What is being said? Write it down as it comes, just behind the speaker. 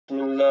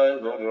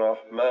الله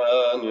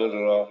الرحمن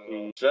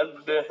الرحيم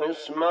سبح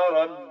اسم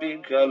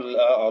ربك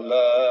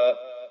الأعلى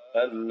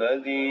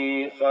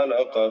الذي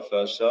خلق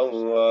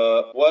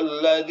فسوى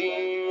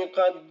والذي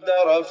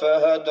قدر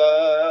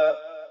فهدى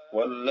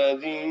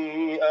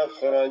والذي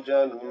أخرج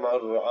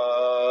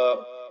المرعى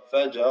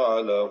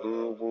فجعله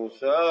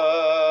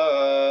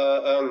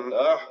غثاء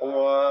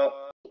أحوى.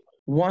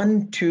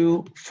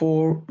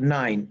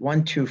 1249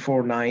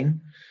 1249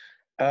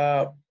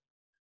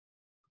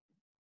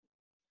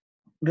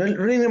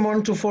 Reading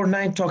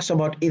 1249 talks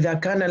about إذا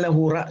كان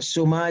له رأس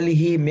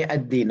ماله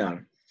 100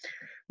 dinar.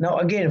 Now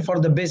again,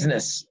 for the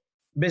business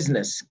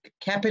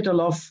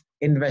capital of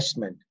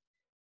investment,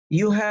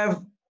 you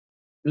have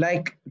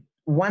like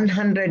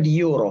 100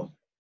 euro.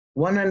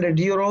 100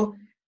 euro,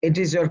 it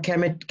is your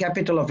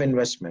capital of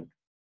investment.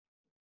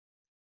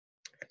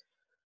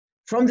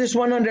 From this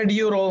 100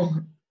 euro,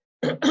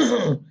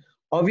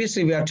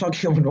 obviously we are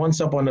talking about once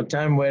upon a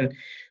time where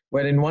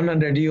in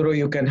 100 euro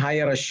you can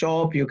hire a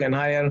shop, you can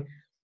hire,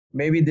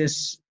 maybe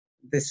this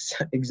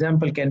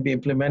example can be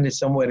implemented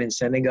somewhere in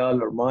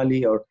Senegal or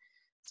Mali or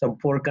some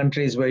poor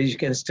countries where you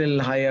can still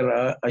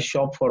hire a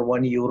shop for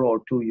 1 euro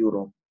or 2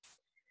 euro.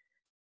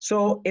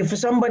 So if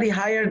somebody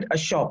hired a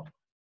shop,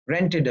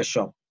 rented a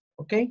shop,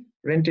 okay,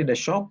 rented a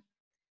shop,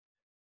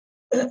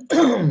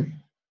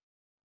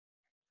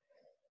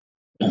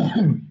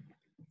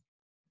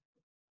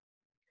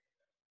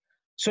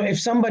 so if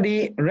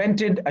somebody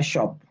rented a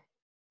shop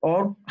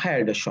or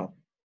hired a shop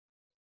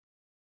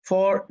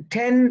for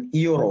 10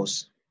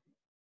 euros,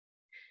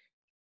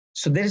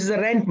 so there is the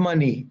rent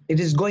money, it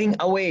is going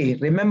away.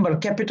 Remember,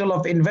 capital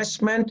of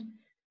investment,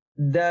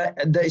 the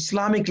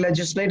Islamic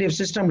legislative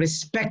system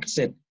respects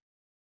it.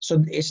 So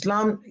the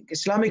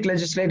Islamic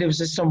legislative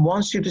system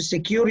wants you to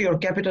secure your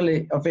capital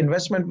of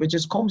investment, which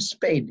is khums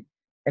paid,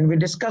 and we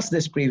discussed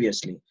this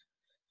previously.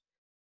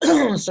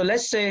 So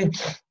let's say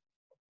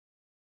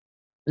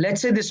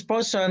this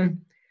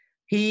person,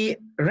 he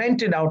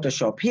rented out a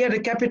shop. He had a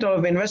capital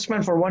of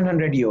investment for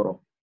 100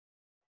 euro.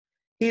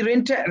 He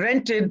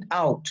rented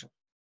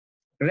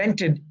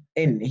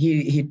in,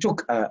 he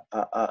took a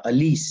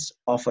lease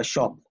of a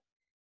shop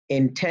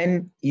in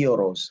 10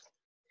 euros.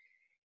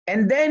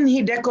 And then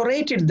he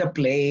decorated the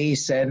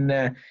place and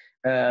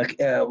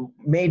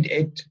made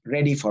it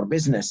ready for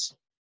business,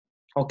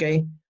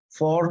 okay,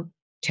 for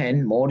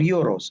 10 more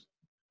euros.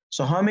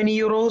 So how many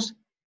euros?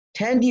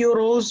 10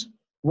 euros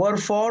were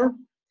for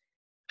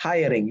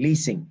hiring,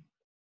 leasing.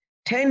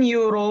 10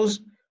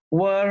 euros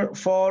were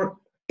for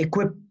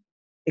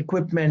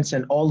equipments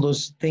and all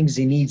those things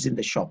he needs in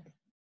the shop.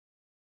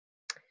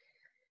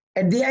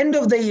 At the end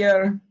of the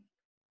year,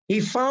 he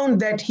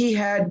found that he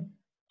had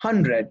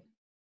 100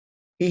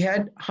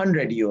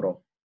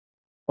 euro,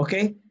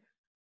 okay,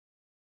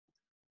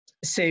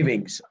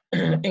 savings,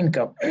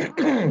 income.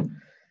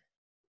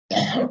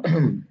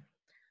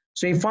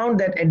 So he found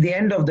that at the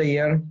end of the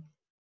year,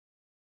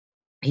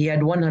 he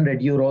had 100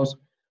 euros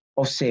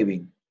of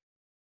saving.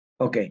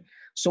 Okay,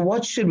 so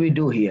what should we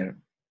do here?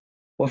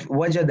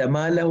 وَجَدَ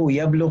مَالَهُ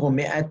يَبْلُغُ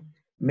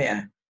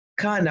مِئَةٍ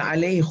كَانَ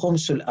عَلَيْهِ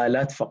خُمْسُ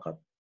الْآلَاتِ فَقَطْ.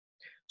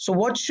 So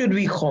what should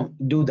we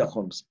do the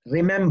khums?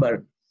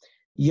 Remember,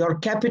 your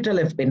capital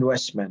of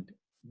investment,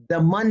 the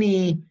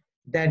money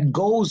that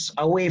goes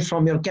away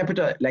from your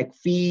capital, like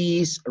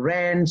fees,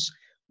 rents,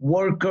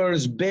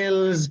 workers,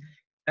 bills,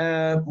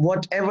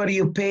 whatever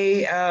you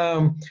pay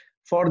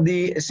for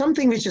the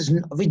something which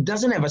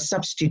doesn't have a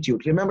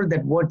substitute. Remember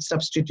that word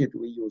substitute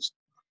we used.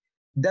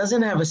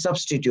 Doesn't have a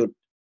substitute.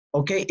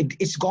 Okay,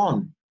 it's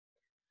gone.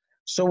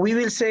 So we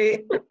will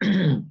say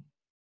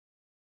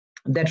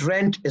that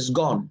rent is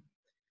gone,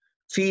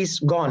 fees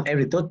gone,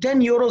 everything. So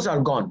 10 euros are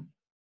gone.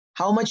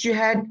 How much you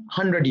had?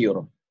 100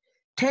 euro.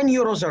 10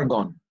 euros are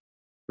gone,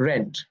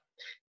 rent.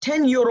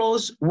 10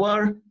 euros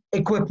were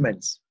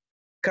equipments,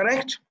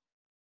 correct?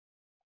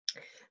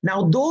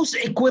 Now those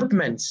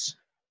equipments,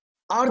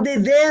 are they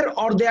there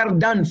or they are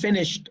done,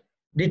 finished,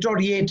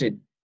 deteriorated?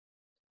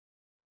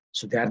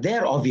 So they are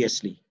there,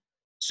 obviously.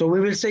 So we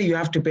will say you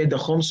have to pay the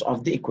khums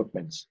of the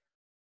equipments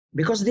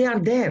because they are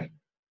there.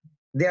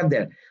 They are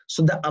there.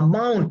 So the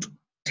amount,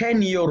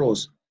 10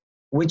 euros,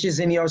 which is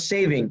in your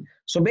saving.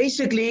 So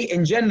basically,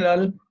 in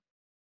general,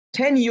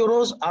 10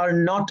 euros are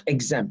not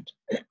exempt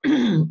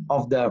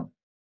of the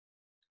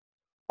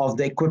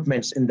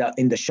equipments in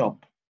the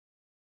shop.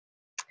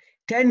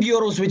 10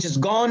 euros which is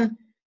gone,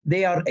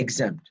 they are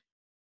exempt.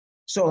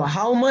 So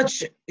how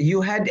much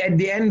you had at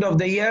the end of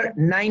the year?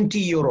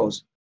 90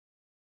 euros.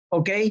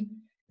 Okay,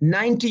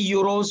 90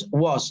 euros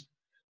was.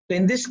 So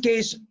in this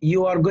case,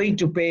 you are going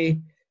to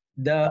pay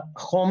the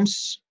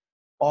khums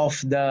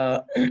of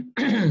the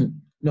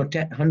no,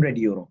 100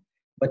 euro,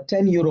 but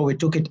 10 euro we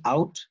took it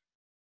out.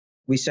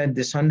 We said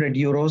this 100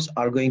 euros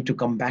are going to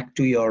come back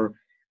to your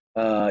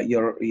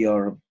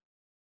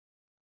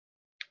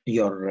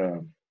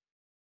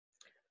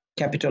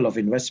capital of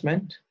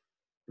investment,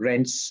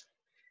 rents.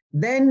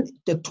 Then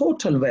the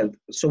total wealth.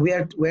 So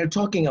we're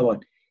talking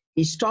about,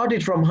 he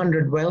started from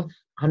 100 wealth,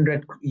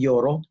 100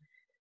 euro.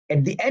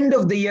 At the end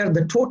of the year,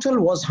 the total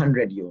was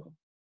 100 euro.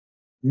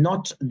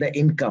 not the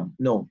income.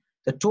 No,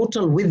 the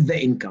total with the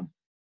income.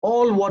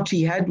 All what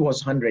he had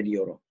was 100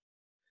 euro.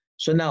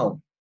 So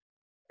now,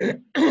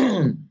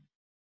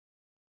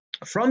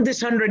 from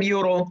this 100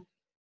 euro,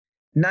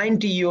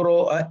 90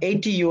 euro,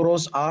 80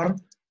 euros are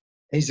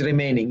his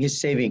remaining, his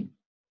saving.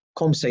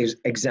 Khums is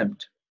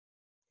exempt.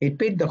 He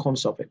paid the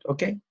khums of it,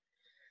 okay?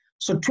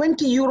 So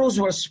 20 euros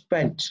were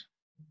spent.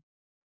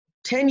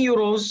 10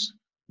 euros,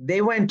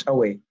 they went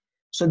away.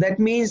 So that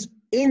means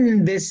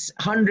in this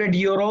 100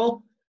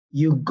 euro,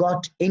 you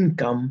got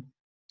income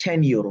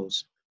 10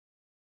 euros.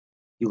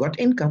 You got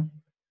income.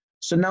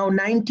 So now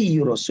 90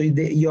 euros. So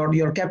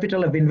your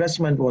capital of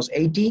investment was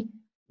 80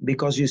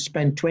 because you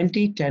spent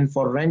 20, 10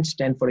 for rents,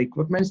 10 for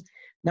equipments.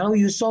 Now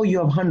you saw you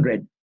have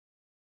 100.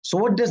 So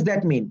what does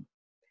that mean?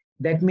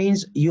 That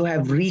means you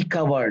have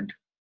recovered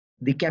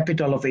the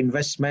capital of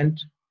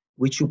investment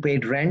which you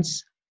paid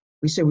rents.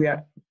 We say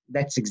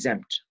that's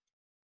exempt.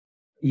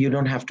 You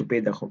don't have to pay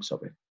the khums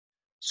of it.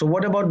 So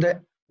what about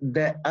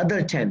the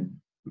other 10?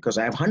 Because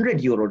I have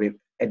 100 euro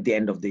at the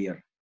end of the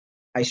year.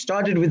 I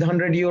started with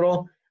 100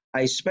 euro.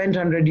 I spent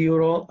 100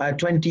 euro,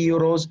 20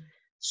 euros.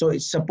 So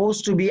it's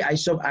supposed to be,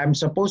 I'm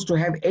supposed to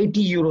have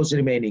 80 euros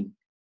remaining.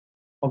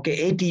 Okay,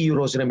 80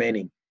 euros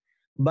remaining.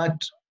 But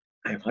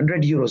I have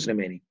 100 euros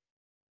remaining.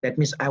 That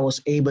means I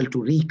was able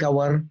to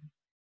recover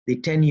the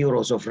 10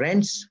 euros of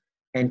rents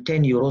and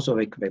 10 euros of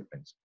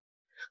equipment.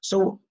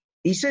 So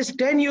he says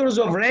 10 euros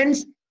of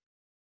rents,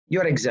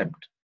 you're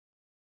exempt.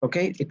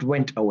 Okay, it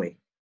went away.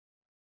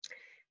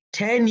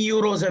 10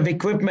 euros of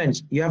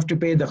equipment, you have to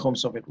pay the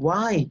khums of it.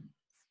 Why?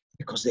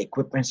 Because the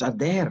equipments are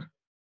there.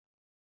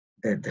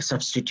 The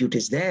substitute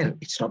is there.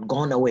 It's not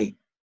gone away.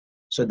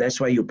 So that's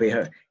why you pay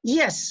her.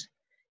 Yes,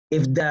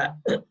 if the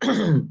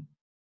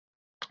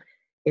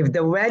if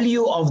the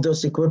value of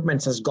those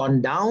equipments has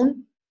gone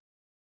down,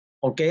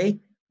 okay,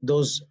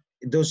 those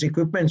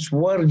equipments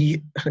were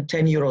 10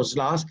 euros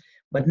last,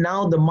 but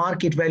now the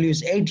market value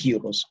is 8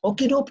 euros.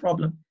 Okay, no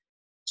problem.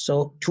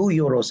 So 2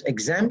 euros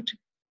exempt,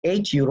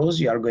 8 euros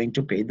you are going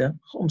to pay the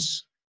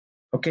khums.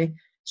 Okay,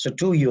 so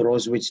 2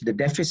 euros, which the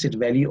deficit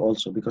value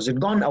also, because it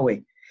gone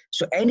away.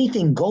 So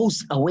anything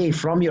goes away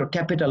from your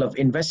capital of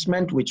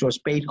investment, which was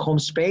paid,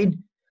 khums paid,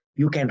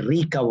 you can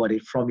recover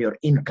it from your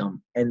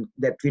income, and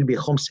that will be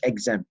khums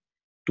exempt,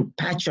 to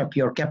patch up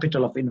your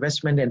capital of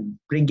investment and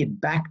bring it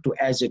back to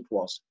as it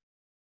was.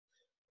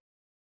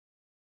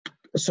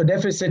 So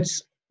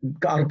deficits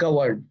are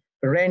covered,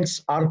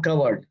 rents are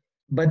covered,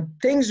 but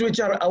things which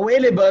are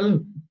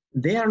available,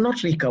 they are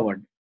not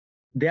recovered.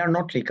 They are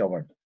not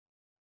recovered.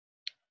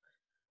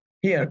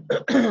 Here,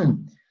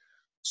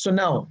 so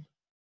now,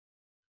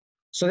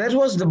 so that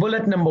was the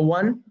bullet number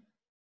 1.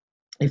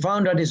 He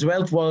found out his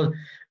wealth was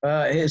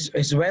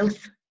his wealth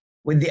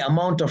with the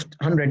amount of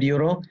 100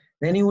 euro.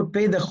 Then he would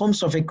pay the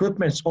khums of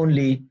equipments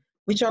only,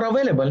 which are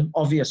available,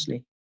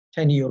 obviously,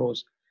 10 euros.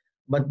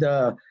 But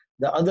the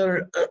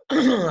other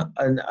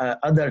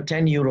other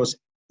 10 euros,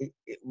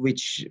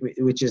 which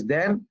is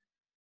there,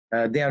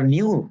 they are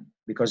new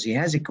because he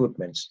has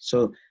equipments.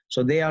 So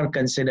they are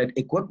considered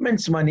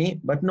equipments money,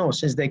 but no,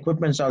 since the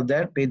equipments are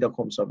there, pay the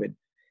khums of it.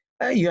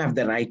 You have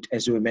the right,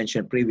 as we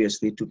mentioned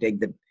previously, to take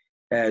the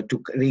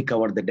to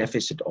recover the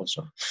deficit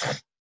also.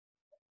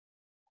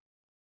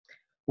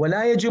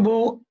 ولا يجب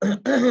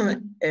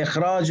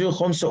إخراج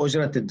خمس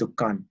أجرة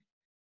الدكان.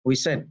 We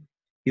said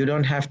you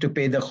don't have to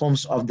pay the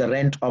khums of the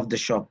rent of the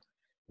shop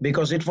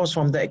because it was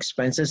from the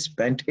expenses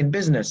spent in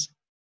business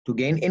to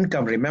gain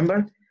income.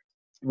 Remember,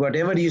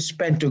 whatever you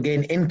spend to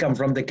gain income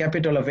from the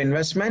capital of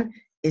investment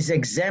is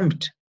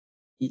exempt,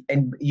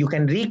 and you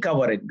can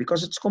recover it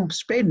because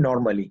it's paid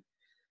normally.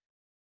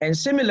 And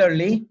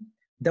similarly,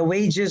 the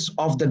wages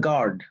of the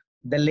guard,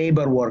 the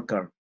labor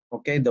worker,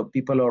 okay, the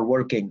people who are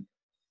working,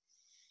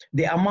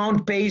 the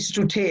amount pays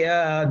to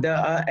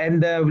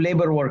and the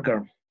labor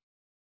worker,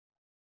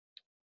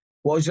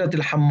 وأجرة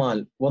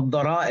الحمال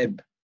والضرائب,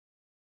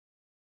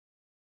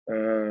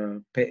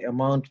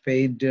 amount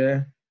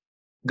paid,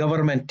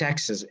 government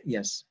taxes.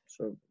 Yes,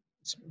 so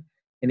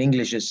in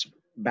English is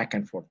back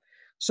and forth.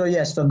 So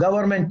yes, the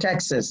government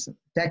taxes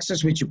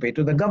which you pay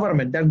to the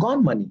government, they're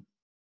gone money.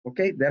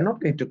 Okay, they're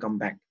not going to come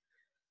back.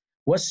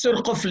 What's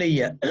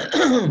surqufliya?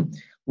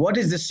 What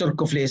is this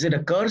surqufliya? Is it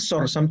a curse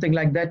or something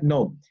like that?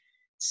 No.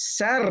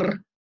 Sar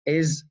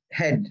is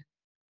head.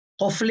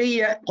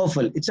 Qufliya,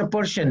 qufl, it's a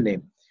Persian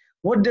name.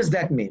 What does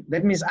that mean?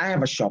 That means I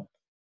have a shop.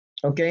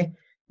 Okay,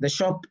 the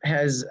shop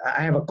has,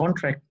 I have a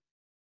contract.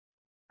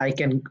 I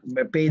can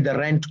pay the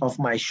rent of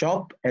my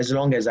shop as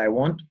long as I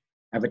want.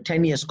 I have a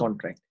 10 years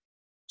contract.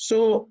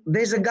 So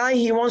there's a guy,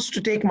 he wants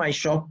to take my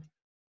shop,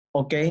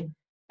 okay,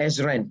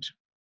 as rent.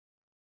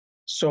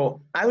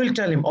 So I will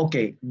tell him,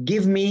 okay,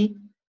 give me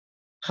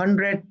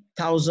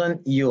 100,000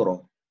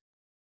 euro.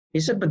 He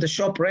said, but the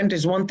shop rent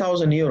is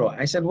 1,000 euro.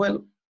 I said,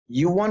 well,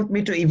 you want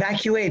me to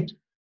evacuate?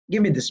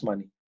 Give me this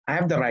money. I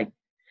have the right.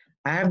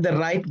 I have the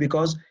right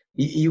because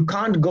you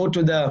can't go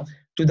to the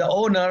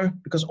owner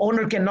because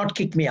owner cannot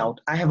kick me out.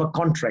 I have a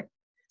contract.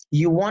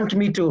 You want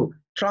me to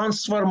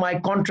transfer my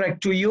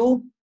contract to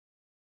you?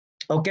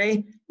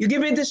 Okay, You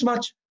give me this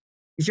much.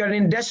 If you're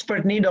in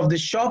desperate need of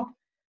this shop,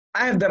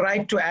 I have the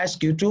right to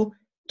ask you to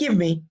give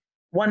me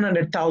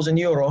 100,000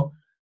 euro.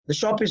 The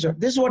shop is,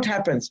 this is what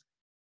happens.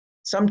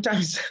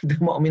 Sometimes the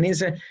mu'mineen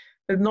say,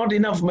 there's not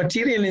enough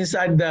material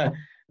inside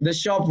the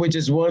shop which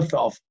is worth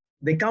of.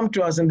 They come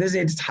to us and they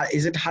say,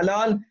 is it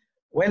halal?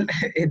 Well,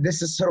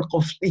 this is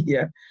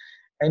sarqufliya.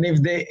 And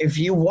if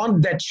you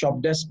want that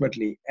shop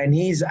desperately, and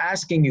he's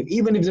asking you,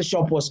 even if the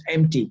shop was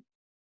empty,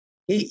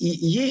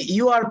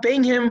 you are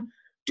paying him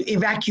to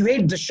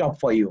evacuate the shop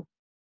for you.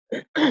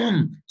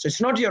 So it's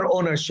not your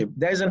ownership.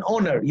 There's an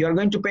owner. You are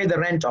going to pay the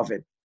rent of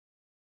it.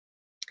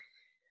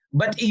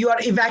 But you are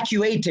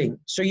evacuating.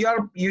 So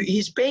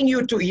he's paying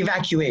you to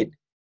evacuate.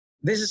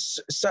 This is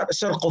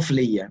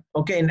sarqufliya.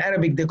 Okay, in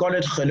Arabic they call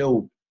it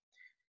khulu.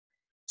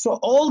 So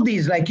all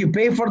these, like you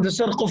pay for the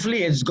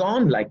sarqufliya, it's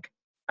gone, like,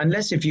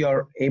 unless if you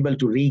are able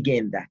to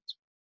regain that.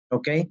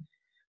 Okay,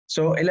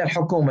 so إلى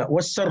الحكومة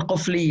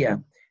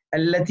والسرقفلية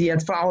التي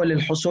يدفعها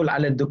للحصول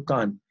على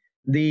الدكان,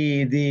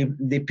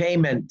 the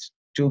payment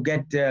to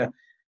get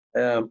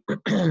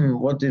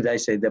what did I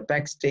say, the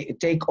tax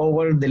take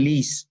over the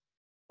lease.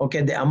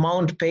 Okay, the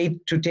amount paid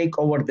to take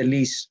over the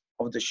lease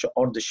of the shop,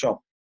 or the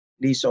shop,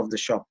 lease of the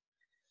shop,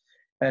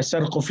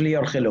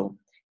 sarqufliya or khilo,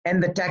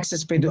 and the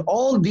taxes paid.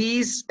 All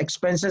these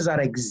expenses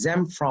are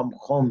exempt from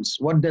khums.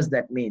 What does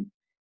that mean?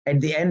 At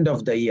the end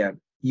of the year,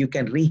 you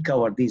can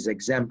recover these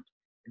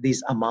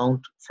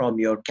amount from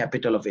your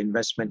capital of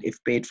investment,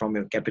 if paid from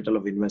your capital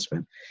of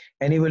investment,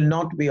 and you will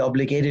not be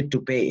obligated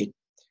to pay it.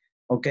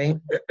 Okay.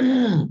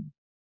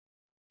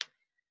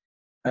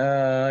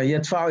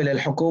 يدفع إلى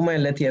الحكومة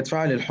التي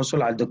يدفع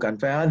للحصول على الدكان،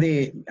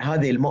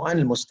 فهذه المؤن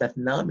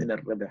المستثنى من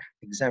الربح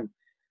exempt.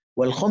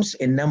 والخمس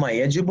إنما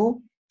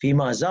يجب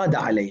فيما زاد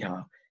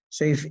عليها.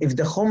 So if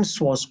the khums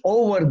was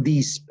over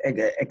these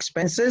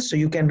expenses, so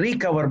you can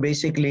recover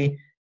basically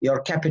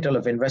your capital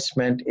of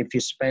investment if you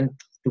spent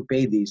to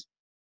pay these,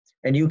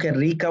 and you can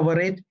recover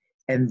it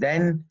and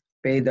then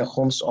pay the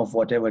khums of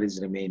whatever is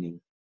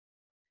remaining.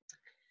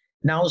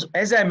 Now,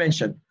 as I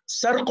mentioned,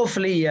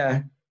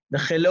 sarqufliya, the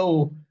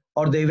khilo,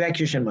 or the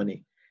evacuation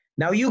money.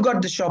 Now you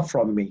got the shop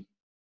from me.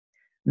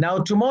 Now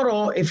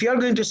tomorrow, if you're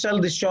going to sell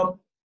this shop,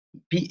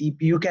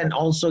 you can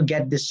also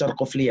get this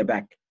sarqufliya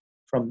back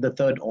from the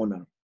third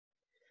owner.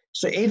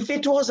 So if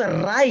it was a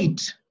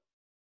right,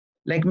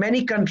 like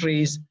many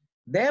countries,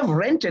 they have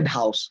rented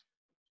house,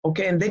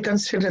 okay, and they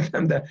consider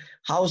them the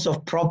house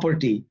of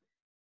property.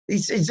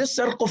 It's just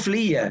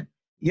sarqufliya.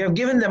 You have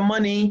given them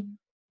money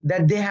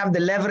that they have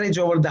the leverage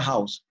over the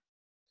house.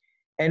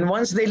 And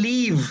once they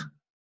leave,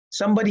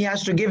 somebody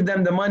has to give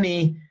them the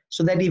money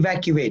so that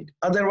evacuate.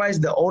 Otherwise,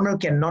 the owner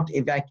cannot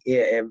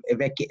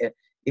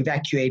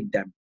evacuate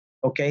them,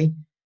 okay?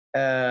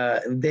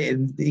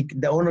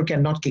 The owner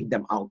cannot kick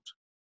them out.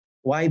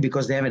 Why?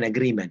 Because they have an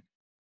agreement,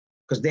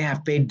 because they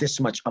have paid this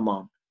much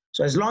amount.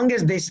 So as long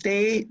as they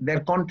stay, their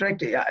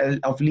contract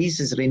of lease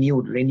is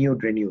renewed.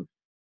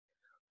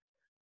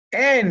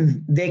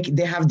 And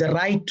they have the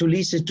right to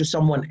lease it to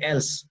someone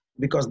else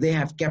because they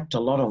have kept a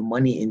lot of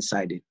money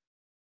inside it.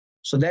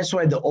 So that's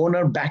why the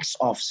owner backs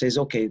off, says,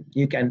 okay,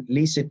 you can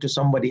lease it to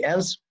somebody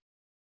else,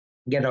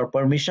 get our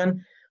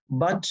permission,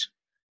 but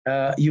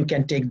you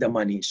can take the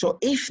money. So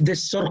if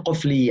this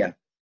sarqufliya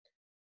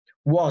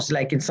was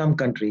like in some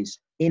countries,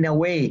 in a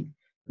way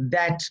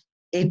that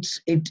it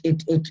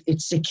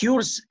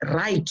secures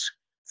right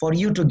for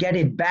you to get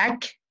it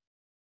back,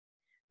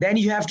 then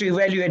you have to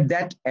evaluate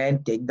that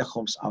and take the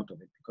khums out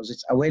of it because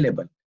it's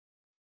available.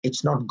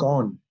 It's not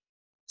gone.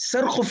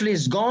 Sarqufliya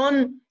is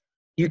gone,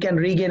 you can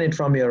regain it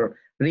from your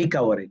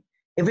recovery.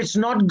 If it's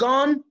not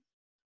gone,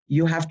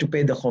 you have to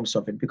pay the khums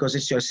of it because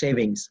it's your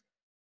savings.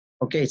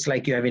 Okay, it's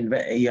like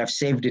you have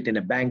saved it in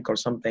a bank or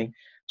something,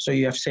 so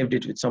you have saved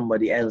it with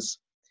somebody else.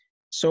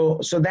 So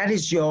that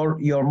is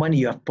your money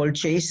you have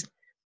purchased.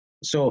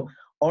 So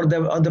or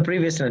the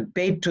previous one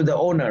paid to the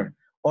owner,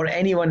 or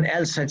anyone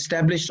else had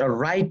established a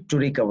right to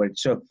recover it.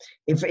 So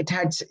if it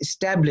had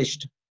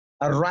established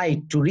a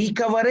right to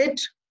recover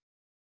it,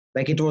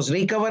 like it was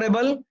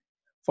recoverable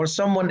for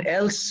someone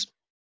else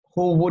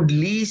who would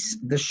lease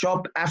the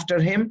shop after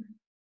him,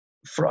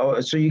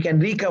 so you can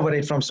recover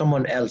it from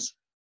someone else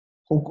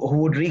who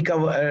would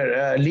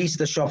lease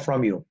the shop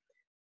from you.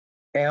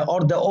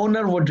 Or the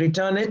owner would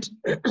return it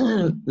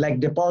like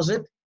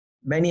deposit.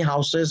 Many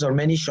houses or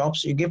many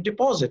shops, you give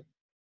deposit.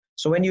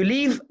 So when you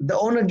leave, the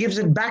owner gives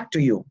it back to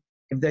you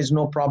if there's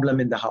no problem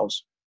in the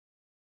house.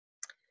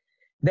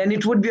 Then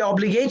it would be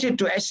obligated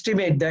to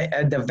estimate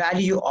the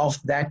value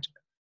of that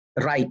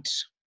right,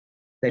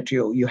 that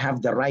you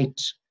have the right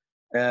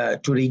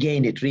to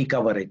regain it,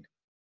 recover it,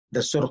 the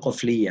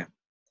sarqufliya,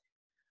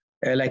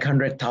 like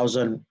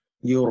 100,000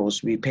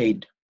 euros we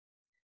paid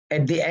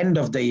at the end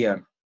of the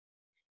year,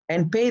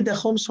 and pay the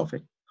khums of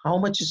it. How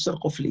much is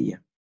sarqufliya?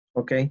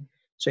 Okay,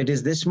 so it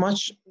is this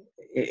much.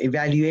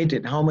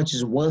 Evaluated how much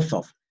is worth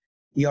of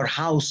your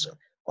house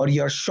or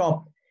your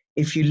shop.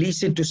 If you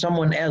lease it to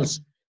someone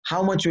else,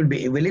 how much will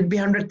be? Will it be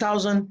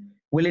 100,000?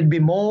 Will it be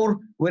more?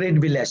 Will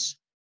it be less?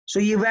 So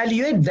you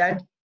evaluate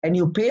that and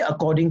you pay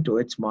according to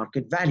its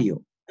market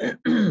value.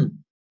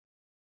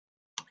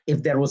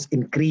 If there was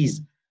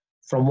increase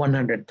from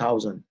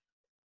 100,000,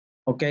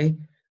 okay?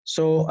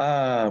 So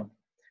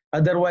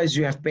otherwise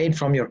you have paid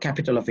from your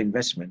capital of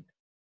investment.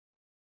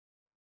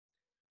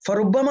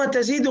 فربما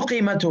تزيد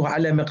قيمته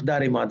على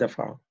مقدار ما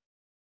دفعه.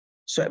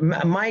 So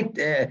might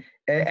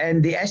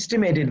and the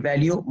estimated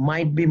value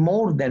might be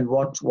more than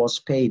what was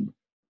paid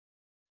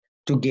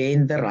to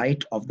gain the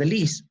right of the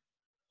lease,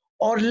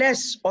 or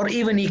less, or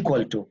even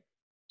equal to.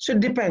 So it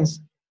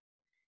depends.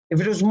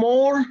 If it was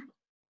more,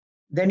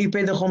 then you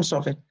pay the khums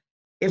of it.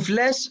 If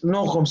less,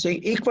 no khums.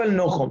 Equal,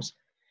 no khums.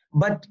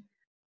 But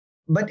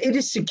it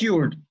is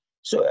secured.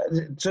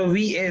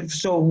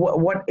 So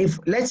what if,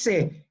 let's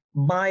say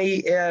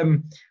my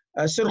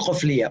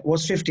surqufliya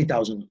was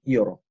 50,000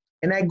 euro,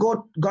 and I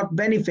got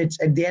benefits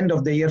at the end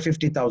of the year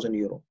 50,000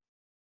 euro.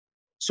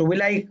 So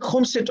will I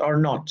khums it or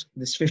not?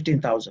 This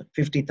 50,000.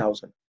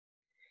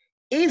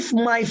 If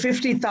my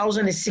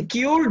 50,000 is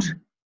secured,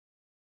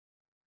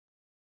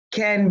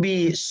 can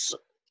be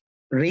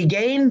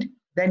regained,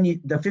 then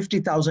the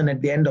 50,000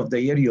 at the end of the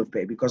year you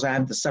pay, because I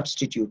have the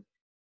substitute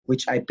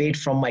which I paid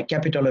from my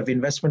capital of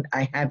investment.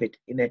 I have it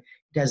it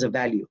has a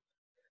value.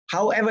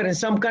 However, in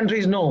some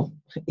countries, no,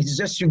 it's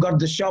just you got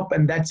the shop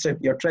and that's it,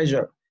 your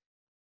treasure.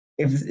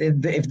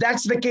 If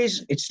that's the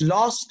case, it's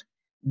lost,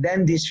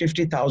 then these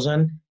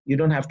 50,000, you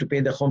don't have to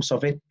pay the khums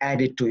of it,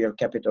 add it to your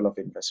capital of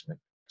investment.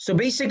 So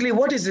basically,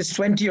 what is this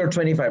 20 or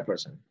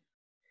 25%?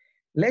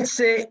 Let's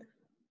say,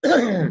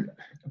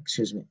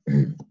 excuse me.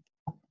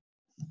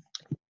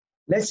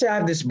 Let's say I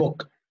have this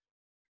book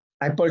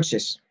I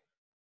purchase,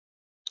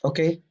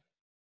 okay?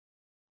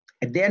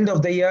 At the end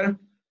of the year,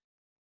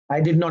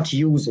 I did not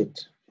use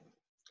it.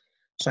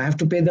 So I have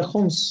to pay the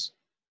khums.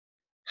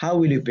 How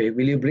will you pay?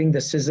 Will you bring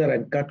the scissor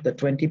and cut the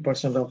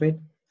 20% of it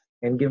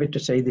and give it to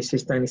Sayyid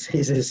Sistani?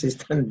 Sayyid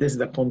Sistani, this is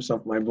the khums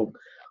of my book.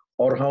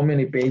 Or how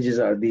many pages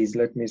are these?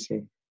 Let me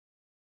see.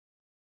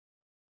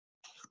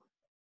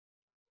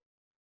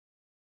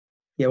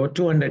 Yeah, well,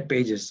 200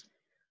 pages.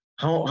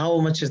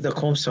 How much is the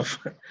khums of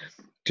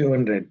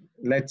 200?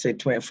 Let's say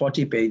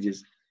 40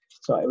 pages.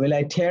 So will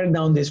I tear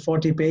down these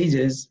 40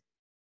 pages,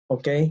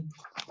 okay,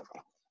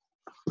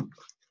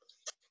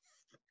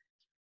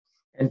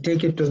 and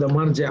take it to the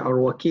marja or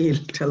wakil,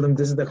 tell them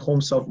this is the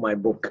khums of my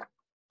book?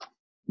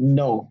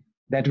 No,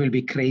 that will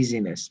be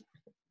craziness.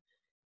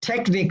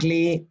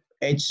 Technically,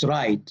 it's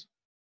right,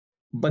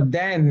 but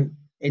then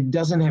it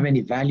doesn't have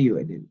any value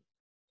in it.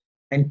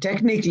 And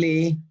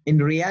technically,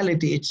 in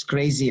reality, it's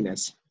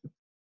craziness.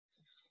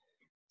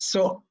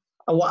 So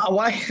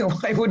why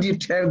would you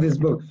tear this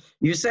book?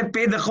 You said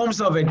pay the khums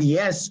of it.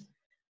 Yes.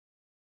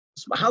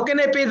 How can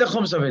I pay the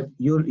khums of it?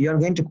 You're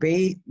going to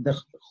pay the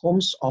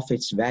khums of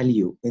its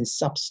value in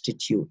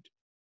substitute.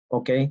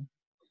 Okay.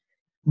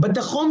 But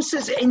the khums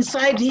is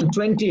inside here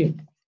 20%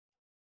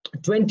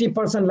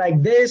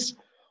 like this,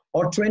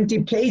 or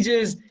 20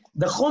 pages.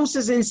 The khums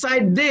is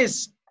inside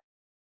this.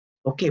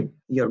 Okay,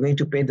 you're going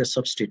to pay the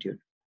substitute.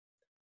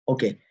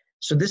 Okay,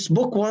 so this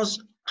book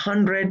was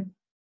 100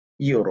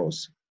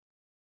 euros.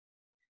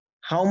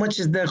 How much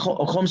is the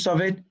khums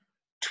of it?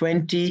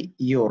 20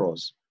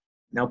 euros.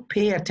 Now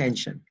pay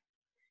attention.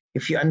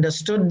 If you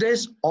understood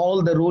this,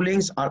 all the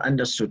rulings are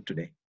understood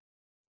today.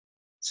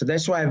 So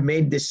that's why I've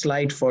made this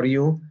slide for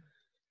you,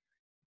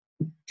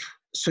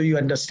 so you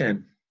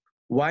understand.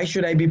 Why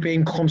should I be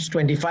paying khums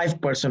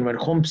 25% when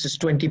khums is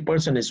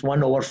 20%, is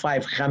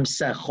 1/5,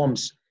 khamsa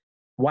khums?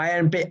 Why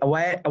am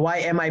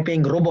I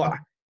paying rubu',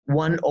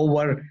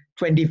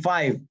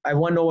 1/25,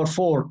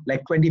 1/4,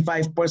 like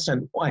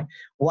 25%?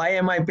 Why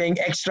am I paying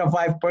extra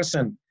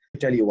 5%? I'll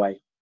tell you why.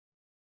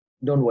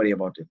 Don't worry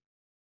about it.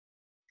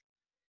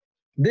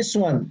 This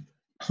one,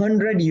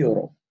 100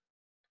 euro.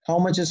 How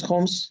much is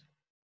khums?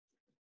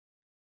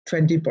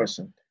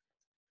 20%.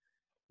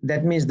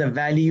 That means the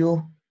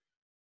value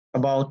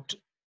about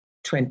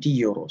 20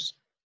 euros.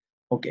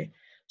 Okay,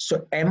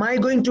 so am I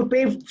going to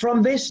pay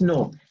from this?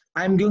 No,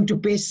 I'm going to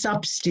pay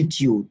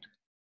substitute,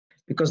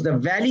 because the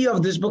value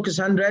of this book is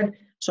 100.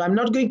 So I'm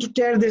not going to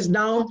tear this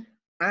down.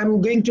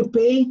 I'm going to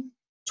pay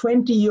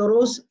 20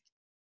 euros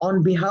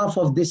on behalf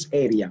of this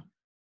area.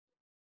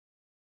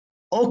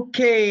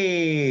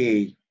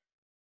 Okay,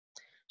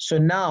 so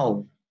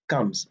now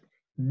comes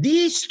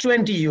these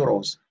 20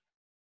 euros.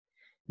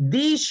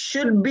 These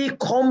should be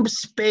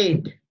khums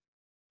paid.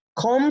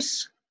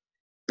 Khums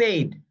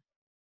paid.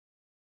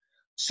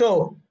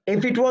 So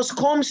if it was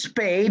khums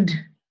paid,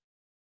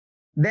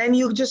 then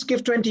you just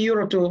give 20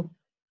 euro to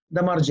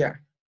the marja.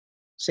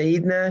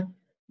 Sayyidina,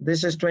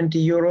 this is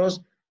 20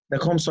 euros, the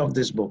khums of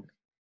this book.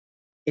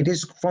 It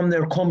is from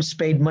their khums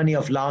paid money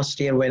of last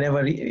year,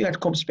 whenever you had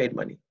khums paid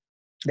money.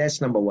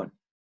 That's number one.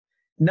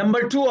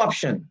 Number two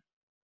option,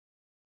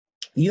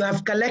 you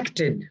have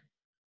collected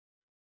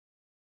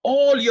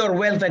all your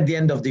wealth at the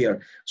end of the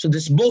year. So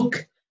this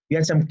book, you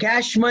had some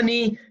cash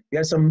money, you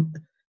had some,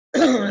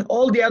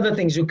 all the other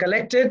things you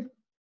collected.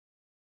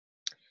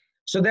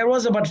 So there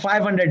was about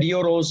 500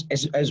 euros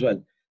as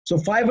well. So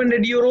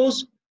 500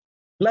 euros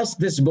plus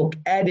this book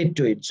added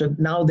to it. So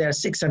now there are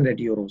 600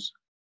 euros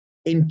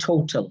in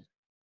total.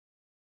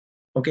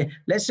 Okay,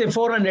 let's say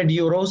 400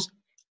 euros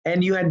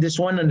and you had this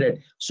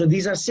 100. So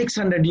these are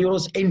 600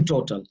 euros in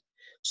total.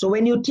 So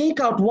when you take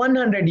out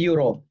 100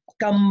 euro,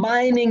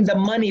 combining the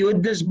money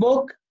with this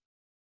book,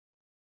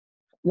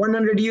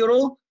 100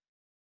 euro,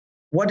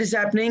 what is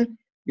happening?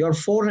 Your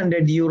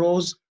 400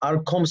 euros are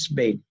Khums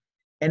paid.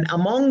 And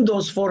among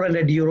those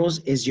 400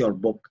 euros is your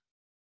book.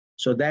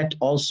 So that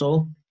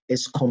also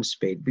is Khums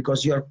paid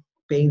because you're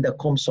paying the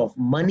Khums of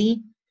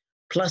money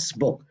plus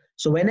book.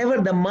 So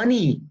whenever the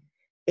money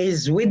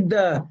is with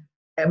the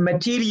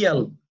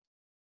material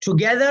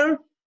together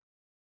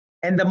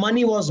and the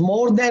money was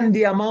more than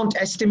the amount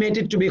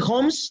estimated to be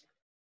Khums,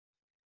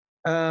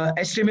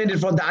 estimated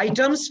for the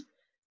items,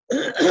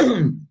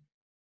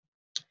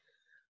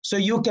 so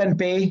you can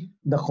pay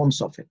the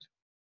Khums of it.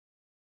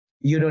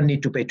 You don't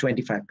need to pay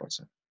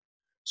 25%.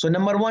 So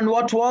number one,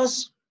 what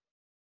was?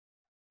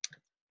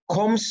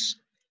 Khums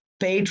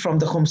paid from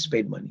the Khums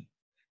paid money.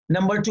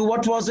 Number two,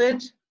 what was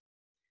it?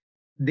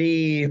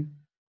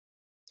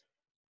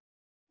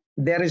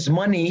 There is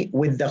money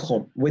with the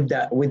Khum, with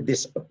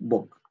this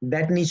book.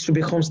 That needs to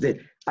be Khums.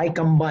 I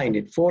combined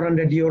it.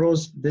 400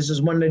 euros, this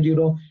is 100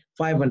 euro,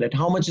 500.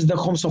 How much is the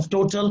Khums of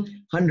total?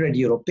 100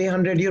 euro. Pay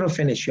 100 euro,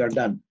 finish, you're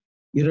done.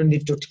 You don't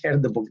need to tear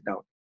the book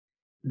down.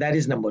 That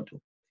is number two.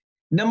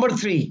 Number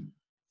three,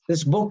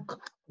 this book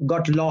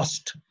got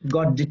lost,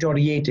 got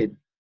deteriorated.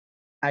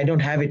 I don't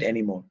have it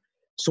anymore.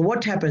 So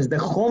what happens? The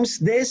Khums,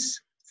 this,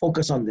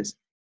 focus on this,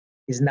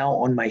 is now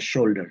on my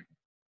shoulder.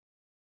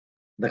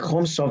 The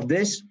Khums of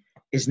this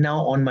is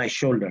now on my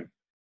shoulder.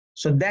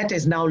 So that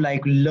is now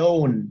like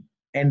loan.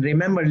 And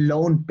remember,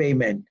 loan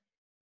payment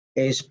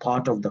is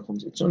part of the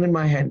Khums. It's not in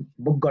my hand.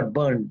 Book got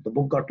burned. The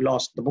book got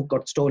lost. The book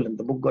got stolen.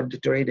 The book got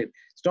deteriorated.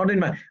 It's not in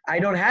my, I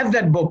don't have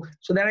that book.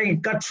 So that I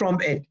can cut from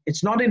it.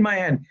 It's not in my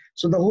hand.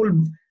 So the whole,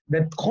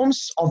 that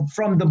Khums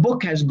from the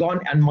book has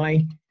gone on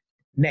my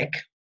neck,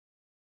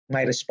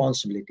 my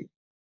responsibility.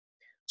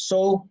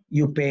 So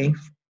you pay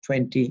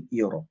 20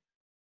 euro.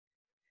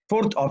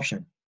 Fourth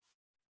option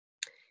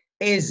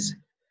is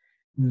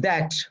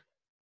that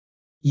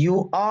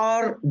you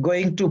are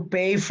going to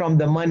pay from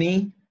the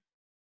money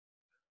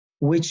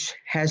which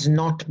has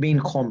not been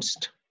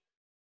Khumsed.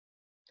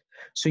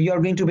 So you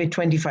are going to pay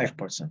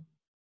 25%.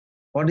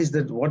 What is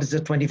the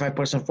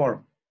 25%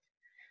 for?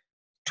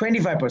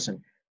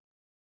 25%.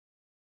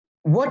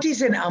 What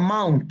is an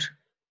amount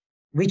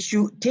which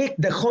you take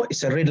the,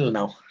 it's a riddle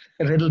now,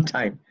 a riddle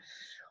time.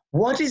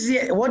 What is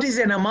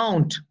an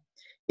amount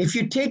if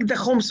you take the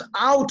Khums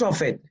out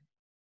of it,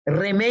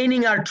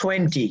 remaining are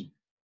 20?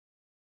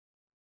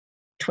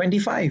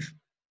 25.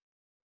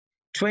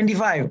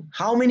 25.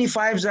 How many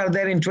fives are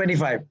there in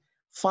 25?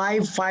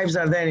 5 fives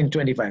are there in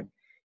 25.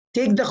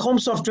 Take the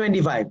Khums of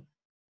 25.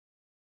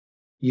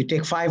 You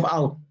take 5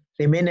 out,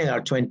 remaining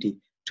are 20.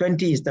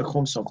 20 is the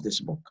Khums of this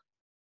book.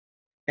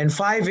 And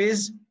 5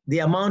 is the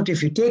amount,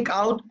 if you take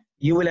out,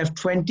 you will have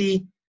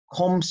 20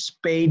 Khums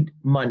paid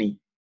money.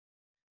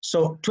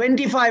 So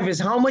 25 is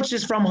how much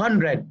is from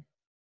 100?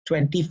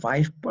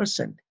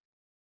 25%.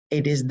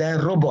 It is the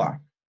rubu'.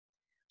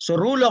 So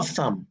rule of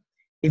thumb,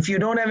 if you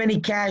don't have any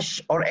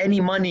cash or any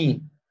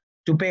money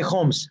to pay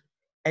Khums,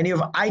 and you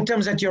have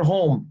items at your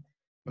home,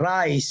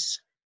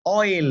 rice,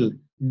 oil,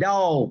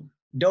 dough,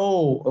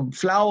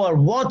 flour,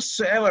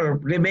 whatsoever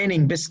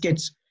remaining,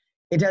 biscuits,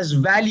 it has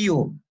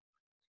value.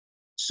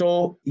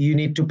 So you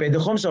need to pay the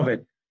Khums of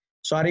it.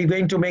 So are you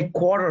going to make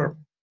 20%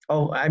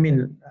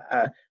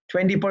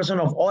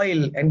 of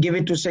oil and give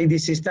it to, say, the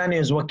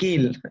Sistani's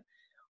Wakil?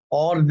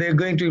 Or they're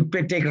going to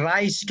take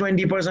rice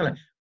 20%.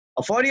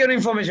 For your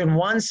information,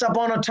 once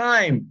upon a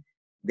time,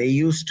 they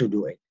used to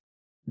do it.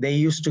 They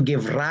used to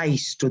give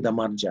rice to the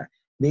marja.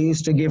 They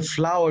used to give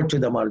flour to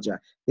the marja.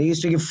 They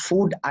used to give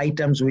food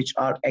items which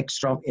are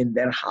extra in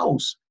their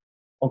house.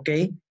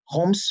 Okay,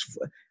 Khums.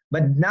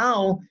 But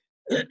now,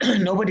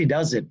 nobody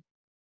does it.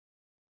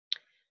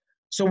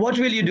 So what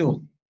will you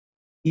do?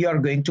 You are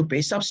going to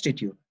pay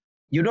substitute.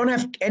 You don't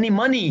have any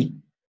money.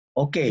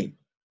 Okay,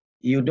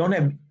 you don't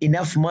have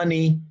enough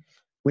money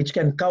which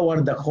can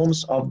cover the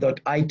Khums of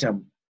that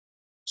item.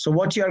 So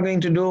what you are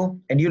going to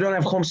do, and you don't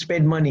have Khums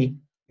paid money,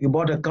 you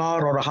bought a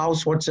car or a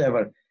house,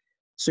 whatsoever.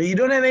 So you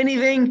don't have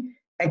anything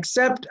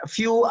except a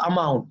few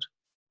amount.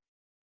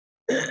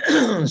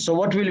 So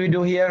what will we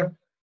do here?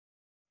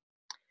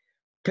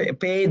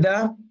 Pay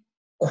the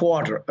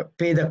quarter.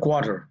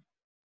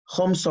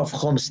 Khums of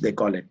Khums, they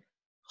call it.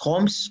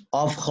 Khums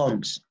of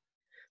Khums.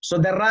 So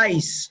the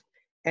rice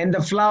and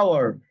the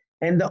flour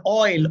and the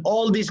oil,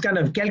 all these kind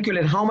of,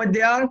 calculate how much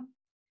they are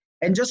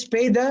and just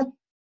pay the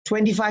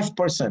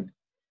 25%.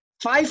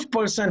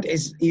 5%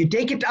 is, you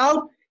take it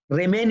out,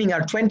 remaining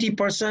are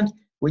 20%,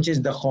 which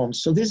is the Khums.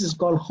 So this is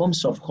called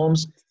Khums of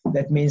Khums.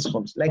 That means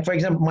Khums. Like for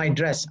example, my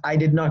dress, I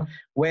did not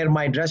wear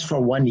my dress for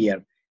 1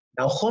 year.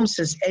 Now Khums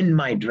is in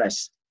my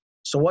dress.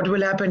 So what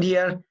will happen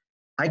here?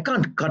 I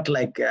can't cut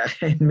like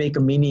and make a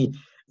mini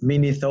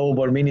mini thobe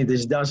or mini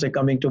dishdasha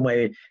coming to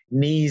my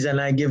knees, and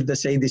I give the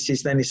Sayyidi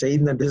Sistani,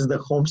 Sayyidina, this is the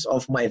khums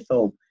of my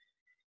thobe.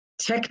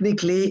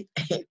 Technically,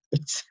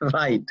 it's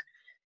right.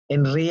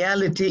 In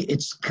reality,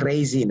 it's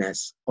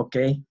craziness,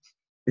 okay?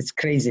 It's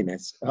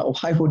craziness.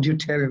 Why would you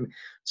tell him?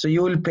 So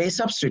you will pay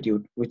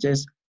substitute, which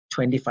is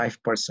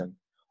 25%.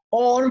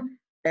 Or,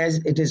 as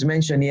it is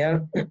mentioned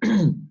here,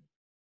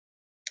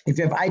 if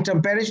you have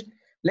item perished,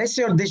 let's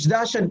say your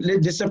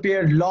dishdasha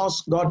disappeared,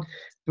 lost, got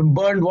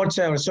burned,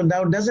 whatsoever. So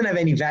now it doesn't have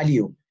any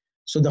value.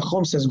 So the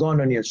khums has gone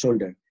on your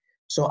shoulder.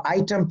 So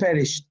item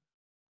perished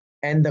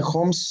and the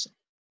khums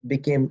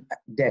became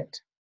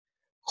debt.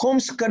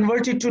 Khums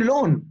converted to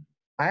loan.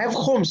 I have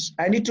khums,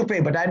 I need to pay,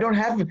 but I don't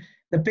have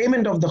the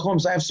payment of the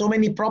khums. I have so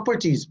many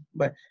properties,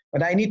 but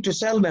I need to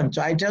sell them.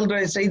 So I tell the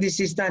Sayyidi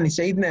Sistani,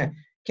 Sayyidina,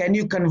 can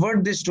you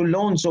convert this to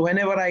loan? So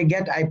whenever I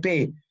get, I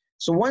pay.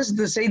 So once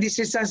the Sayyidi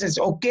Sistani says,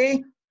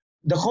 okay,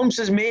 the khums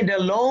has made a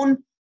loan,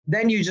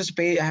 then you just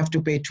pay, have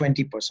to pay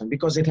 20%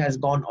 because it has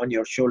gone on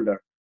your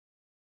shoulder.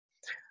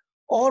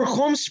 Or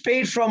khums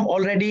paid from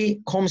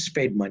already khums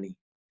paid money.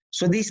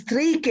 So these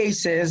three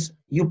cases,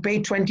 you pay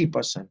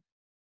 20%.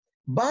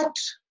 But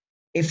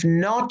if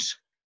not,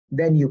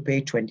 then you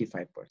pay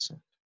 25%.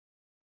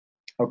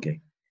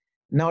 Okay,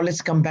 now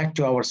let's come back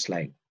to our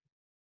slide.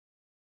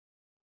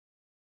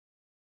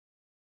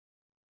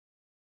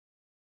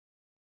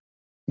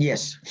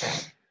 Yes.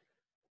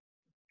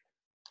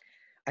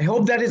 I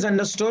hope that is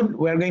understood.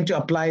 We're going to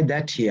apply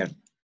that here.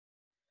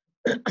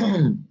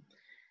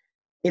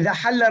 إذا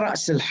حل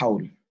رأس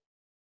الحول,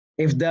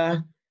 if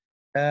the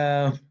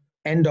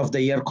end of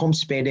the year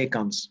khums payday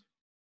comes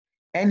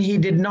and he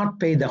did not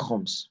pay the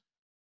khums,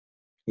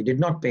 he did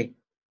not pay,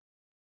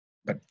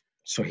 but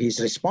so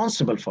he's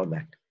responsible for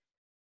that.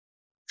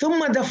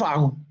 ثم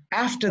دفعه,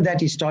 after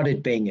that he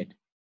started paying it,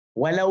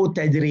 ولو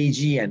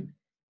تدريجيا,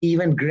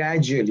 even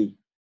gradually,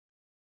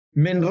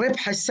 من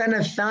ربح السنة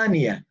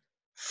الثانية,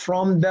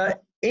 from the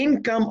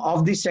income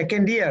of the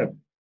second year,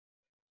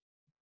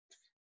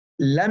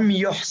 لم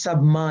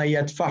يحسب ما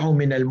يدفعه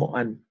من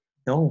المؤن.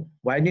 No,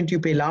 why didn't you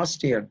pay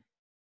last year?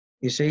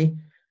 You see,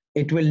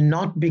 it will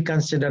not be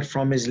considered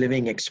from his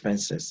living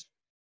expenses.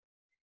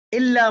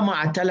 إلا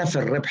مع تلف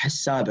الربح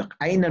السابق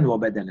عينا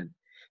وبدلا.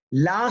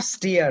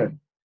 Last year,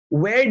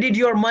 where did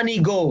your money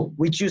go,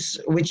 which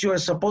you are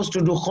supposed to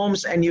do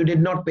khums and you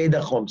did not pay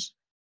the khums?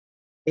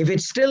 If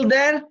it's still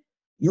there,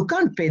 you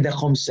can't pay the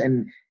khums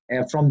and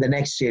from the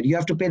next year. You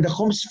have to pay the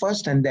khums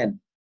first and then.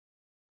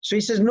 So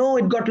he says, no,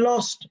 it got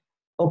lost.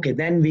 Okay,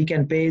 then we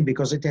can pay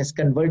because it has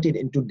converted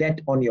into debt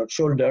on your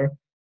shoulder.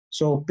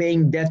 So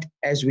paying debt,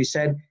 as we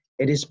said,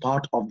 it is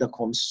part of the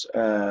khums,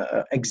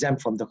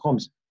 exempt from the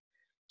khums.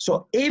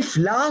 So if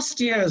last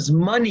year's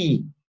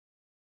money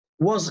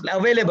was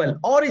available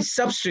or its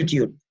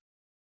substitute,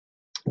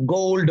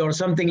 gold or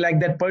something like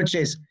that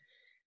purchase,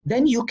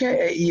 then you can,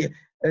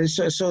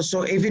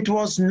 so if it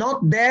was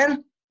not there,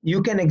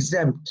 you can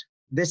exempt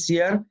this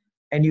year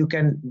and you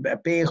can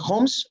pay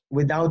khums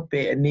without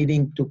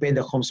needing to pay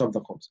the khums of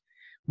the khums.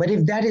 But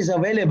if that is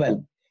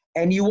available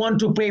and you want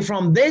to pay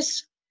from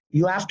this,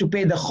 you have to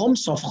pay the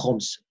khums of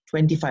khums,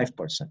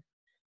 25%,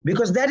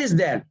 because that is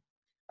there.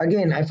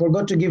 Again, I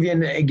forgot to give you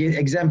an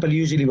example.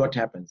 Usually what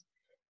happens,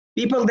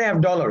 people, they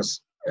have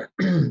dollars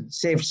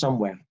saved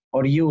somewhere,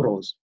 or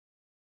euros,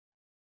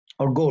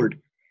 or gold.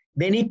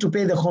 They need to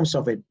pay the khums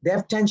of it. They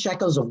have 10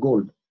 shekels of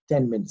gold,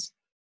 10 mints.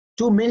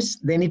 2 mints,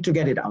 they need to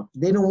get it out.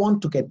 They don't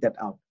want to get that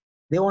out.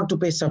 They want to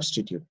pay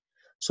substitute.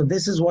 So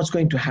this is what's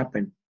going to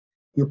happen.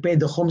 You pay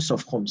the khums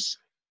of khums,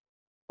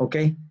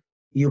 okay?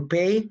 You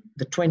pay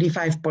the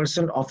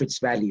 25% of its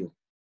value.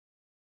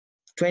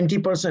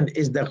 20%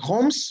 is the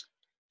khums,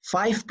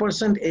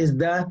 5% is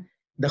the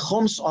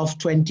khums of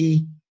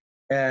 20.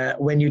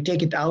 When you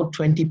take it out,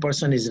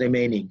 20% is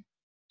remaining.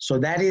 So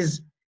that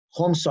is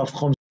khums of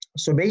khums.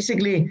 So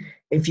basically,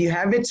 if you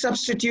have it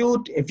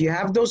substitute, if you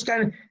have those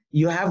kind,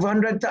 you have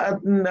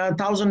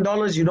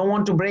 $100,000, you don't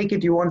want to break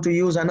it, you want to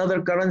use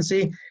another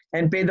currency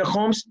and pay the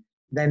khums,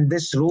 then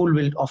this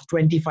rule of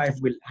 25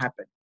 will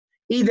happen.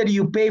 Either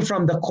you pay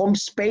from the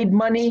khums paid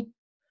money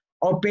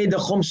or pay the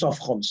khums of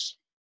khums.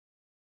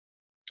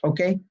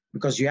 Okay,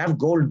 because you have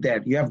gold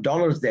there, you have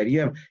dollars there,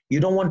 you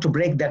don't want to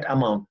break that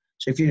amount.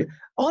 So if you,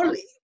 or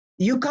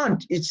you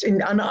can't, it's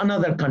in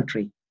another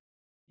country,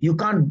 you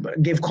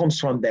can't give khums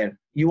from there.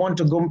 You want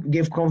to go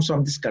give khums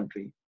from this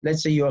country.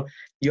 Let's say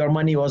your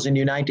money was in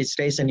United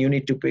States and you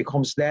need to pay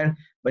khums there,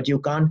 but you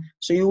can't.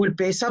 So you will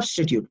pay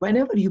substitute.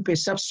 Whenever you pay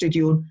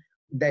substitute,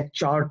 that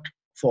chart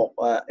for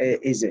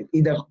is it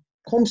either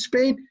khums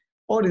paid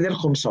or either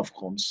khums of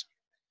khums.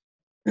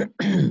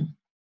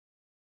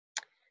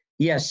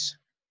 Yes.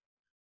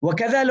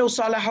 وكذا لو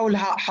صالحه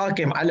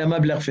الحاكم على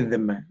مبلغ في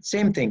الذمة.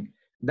 Same thing.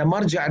 The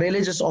marja,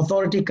 religious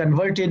authority,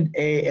 converted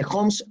a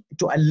khums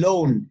to a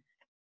loan.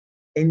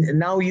 And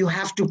now you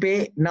have to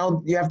pay.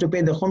 Now you have to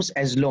pay the khums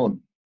as loan.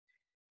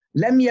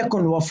 لم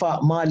يكن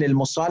وفاء مال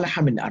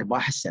المصالحة من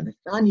أرباح السنة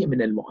الثانية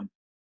من المؤن.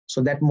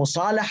 So that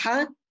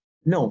مصالحة,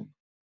 no,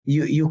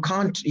 you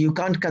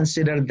can't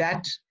consider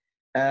that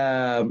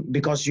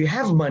because you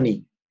have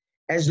money.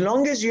 As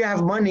long as you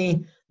have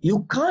money,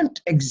 you can't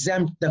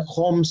exempt the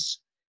khums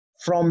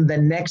from the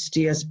next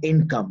year's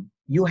income.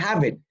 You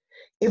have it.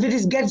 If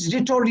it gets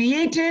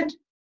deteriorated,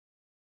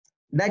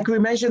 like we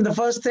mentioned, the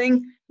first thing,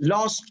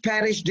 lost,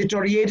 perished,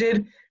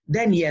 deteriorated,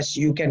 then yes,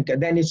 you can,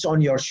 then it's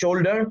on your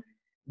shoulder.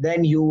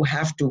 Then you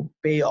have to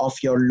pay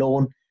off your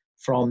loan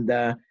from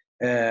the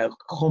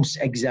khums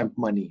exempt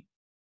money.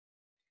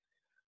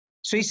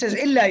 So he says,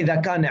 إلا إذا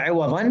كان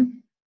عوضا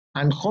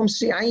عن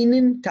خمس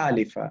عين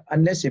تالفة,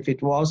 unless if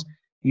it was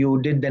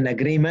you did an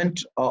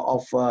agreement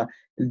of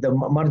the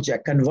marja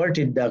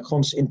converted the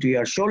khums into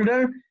your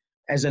shoulder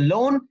as a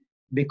loan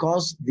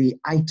because the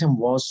item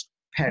was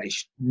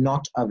perished,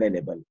 not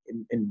available.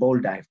 In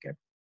bold I have kept.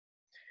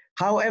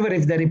 However,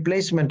 if the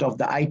replacement of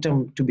the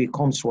item to be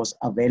khums was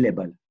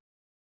available,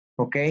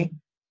 okay,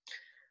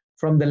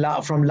 from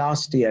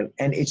last year,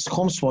 and its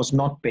khums was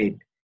not paid,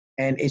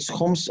 and its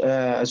khums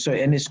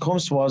its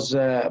khums was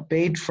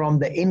paid from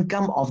the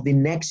income of the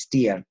next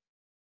year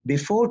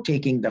before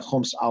taking the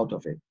khums out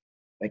of it,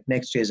 like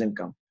next year's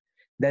income,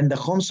 then the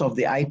khums of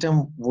the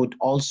item would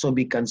also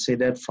be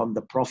considered from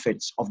the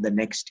profits of the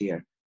next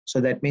year.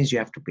 So that means you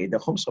have to pay the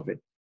khums of it.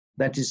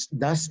 That is,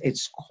 thus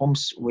its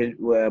khums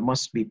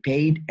must be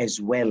paid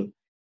as well,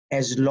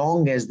 as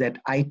long as that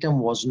item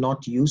was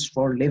not used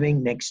for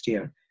living next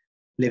year,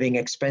 living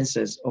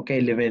expenses,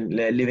 okay,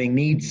 living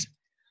needs.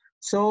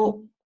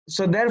 So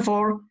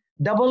therefore,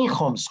 double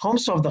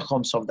khums of the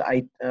khums of the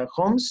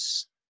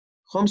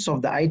khums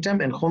of the item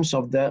and khums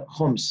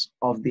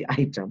of the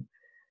item.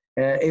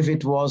 If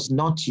it was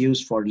not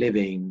used for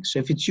living. So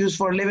if it's used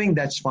for living,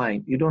 that's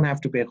fine. You don't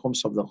have to pay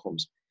khums of the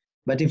khums.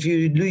 But if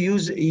you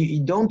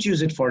don't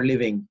use it for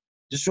living,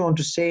 just want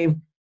to save,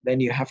 then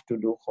you have to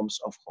do khums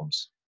of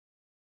khums.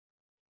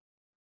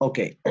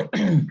 Okay.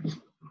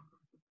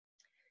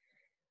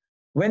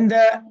 When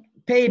the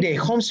payday,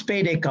 khums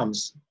payday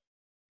comes,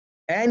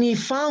 and he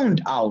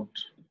found out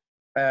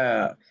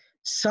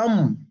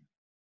some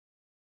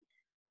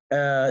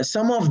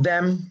of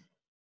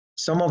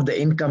the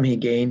income he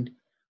gained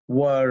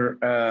were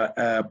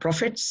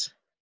profits.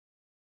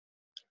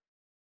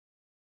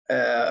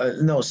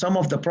 No, some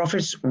of the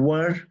profits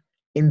were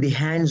in the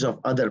hands of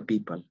other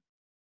people.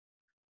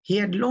 He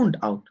had loaned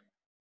out.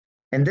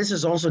 And this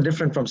is also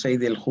different from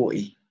Sayyid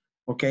al-Khoi.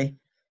 Okay?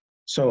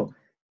 So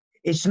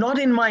it's not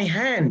in my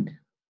hand.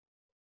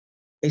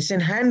 It's in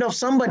hand of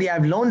somebody.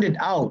 I've loaned it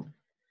out.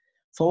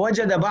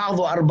 فَوَجَدَ بَعْضُ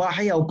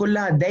أَرْبَاحِهَا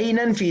وَكُلَّهَا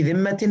دَيْنًا فِي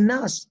ذِمَّةِ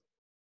النَّاسِ.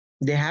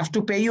 They have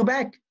to pay you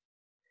back.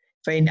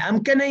 فَإِنْ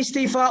أَمْكَنَ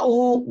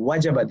إِسْتِيفَاؤُهُ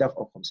وَجَبَ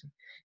دَفْعُ خُمْسٍ.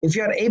 If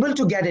you are able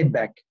to get it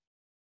back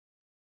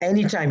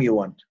anytime you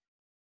want,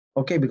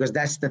 okay, because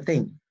that's the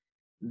thing.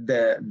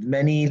 The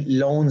many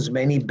loans,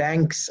 many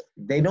banks,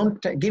 they don't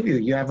give you.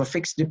 You have a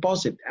fixed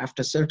deposit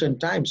after certain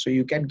time, so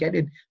you can get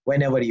it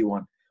whenever you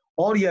want.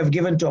 Or you have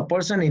given to a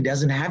person, he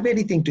doesn't have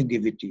anything to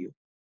give it to you.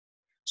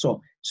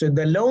 So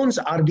the loans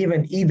are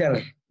given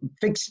either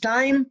fixed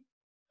time,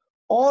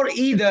 or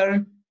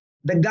either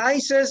the guy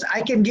says,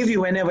 I can give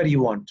you whenever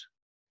you want.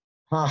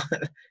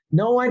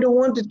 No, I don't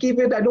want to keep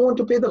it. I don't want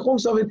to pay the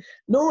khums of it.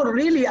 No,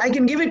 really, I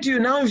can give it to you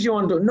now if you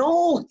want to.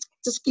 No,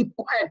 just keep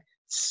quiet.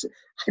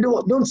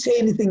 Don't say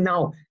anything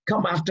now.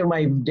 Come after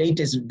my date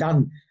is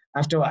done,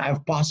 after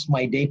I've passed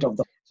my date of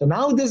the. So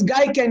now this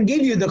guy can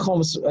give you the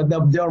khums,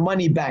 your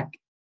money back.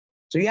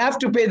 So you have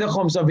to pay the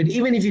khums of it,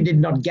 even if you did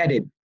not get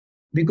it,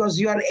 because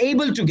you are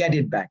able to get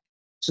it back.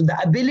 So the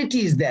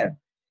ability is there.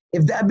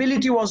 If the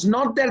ability was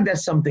not there,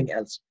 that's something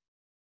else.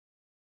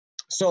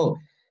 So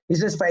he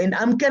says, فَإِنْ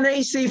أَمْكَنَ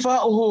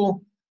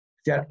إِسْتِيفَاؤُهُ.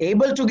 If you are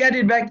able to get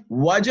it back,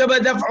 وَجَبَ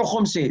دَفْعُ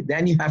خُمْسِ.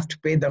 Then you have to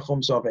pay the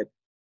khums of it.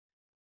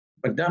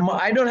 But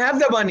I don't have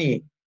the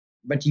money,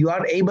 but you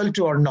are able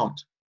to or not.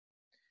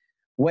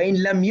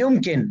 وَإِنْ لَمْ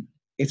يُمْكِنْ.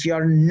 If you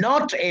are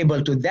not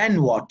able to,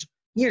 then what?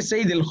 Here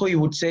Sayyid al-Khoi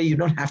would say you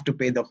don't have to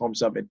pay the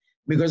khums of it,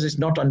 because it's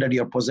not under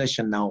your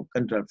possession now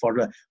for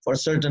a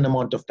certain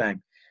amount of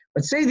time.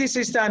 But say this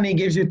Sistani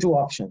gives you two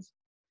options.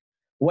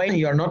 When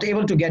you are not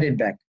able to get it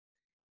back,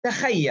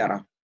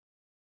 تخير.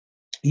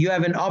 You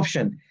have an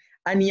option.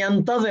 أن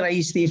ينتظر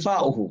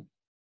استيفاؤه.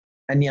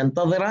 أن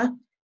ينتظر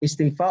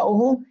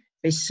استيفاؤه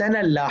في السنة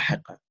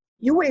اللاحقة.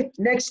 You wait.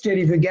 Next year,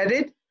 if you get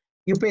it,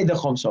 you pay the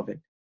khums of it.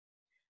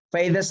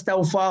 فإذا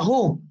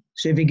استوفاه.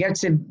 So if he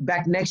gets it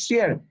back next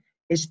year,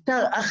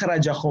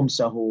 أخرج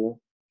خمسه.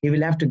 He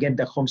will have to get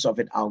the khums of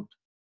it out,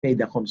 pay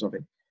the khums of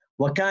it.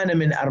 وكان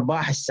من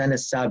أرباح السنة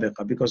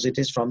السابقة, because it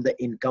is from the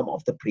income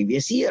of the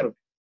previous year.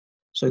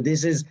 So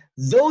this is,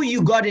 though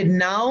you got it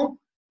now,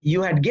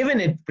 you had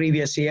given it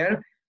previous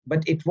year,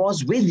 but it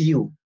was with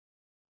you.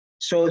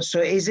 So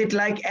is it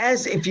like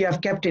as if you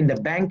have kept in the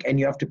bank and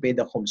you have to pay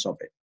the khums of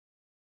it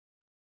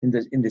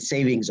in the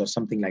savings or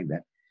something like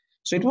that.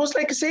 So it was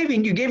like a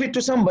saving. You gave it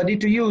to somebody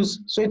to use.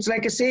 So it's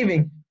like a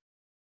saving.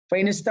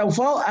 فإن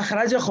استوفاه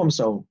أخرج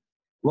خمسه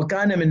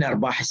وكان من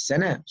أرباح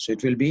السنة. So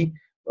it will be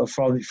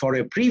for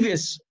a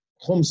previous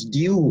khums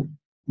due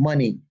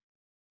money.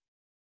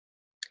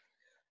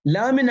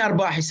 لا من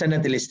أرباح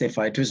سنة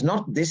الاستيفاء. It was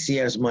not this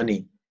year's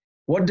money.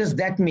 What does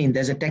that mean?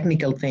 There's a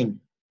technical thing.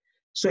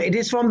 So it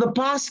is from the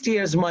past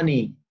year's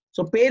money.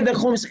 So pay the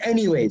khums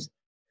anyways.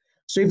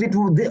 So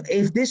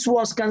if this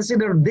was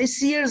considered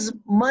this year's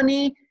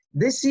money,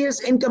 this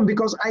year's income,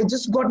 because I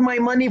just got my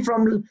money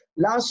from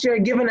last year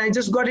given, I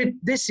just got it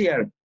this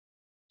year.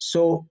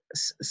 So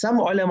some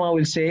ulama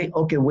will say,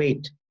 okay,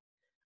 wait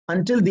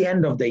until the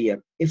end of the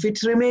year. If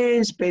it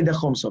remains, pay the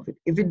khums of it.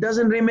 If it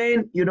doesn't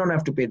remain, you don't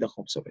have to pay the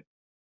khums of it.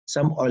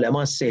 Some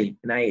ulama say,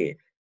 and I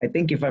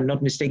think if I'm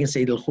not mistaken,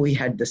 Sayyid al-Khui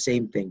had the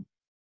same thing.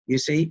 You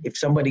see, if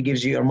somebody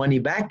gives you your money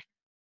back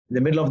in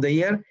the middle of the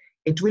year,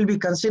 it will be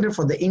considered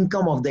for the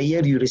income of the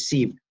year you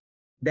received.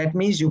 That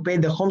means you pay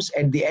the khums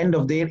at the end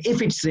of the year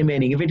if it's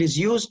remaining. If it is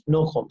used,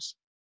 no khums.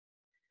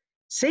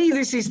 Sayyid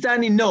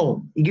Sistani,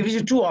 no. He gives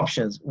you two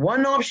options.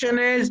 One option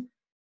is,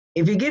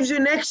 if he gives you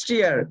next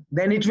year,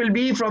 then it will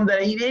be from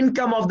the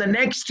income of the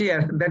next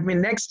year. That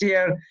means next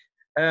year,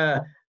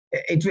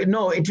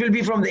 it will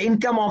be from the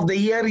income of the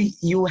year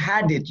you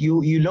had it,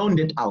 you loaned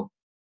it out.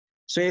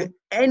 So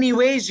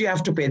anyways, you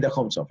have to pay the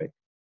khums of it.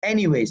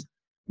 Anyways,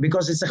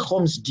 because it's a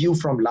khums due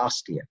from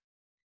last year.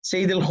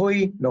 Sayyid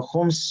al-Khui, no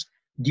khums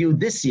due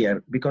this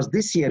year, because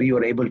this year you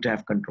were able to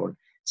have control.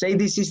 Sayyid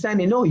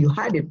Sistani, no, you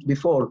had it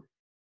before,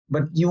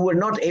 but you were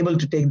not able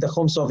to take the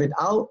khums of it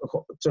out.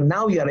 So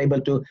now you are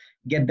able to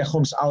get the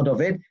khums out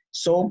of it.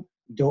 So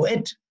do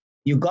it.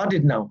 You got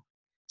it now.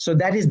 So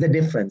that is the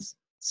difference.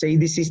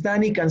 Sayyid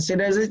Sistani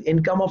considers it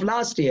income of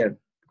last year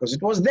because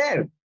it was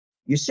there.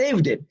 You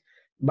saved it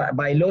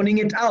by loaning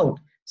it out.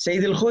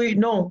 Sayyid al-Khui,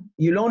 no,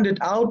 you loaned it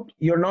out.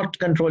 You're not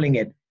controlling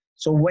it.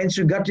 So once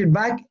you got it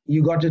back,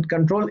 you got it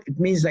controlled. It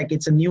means like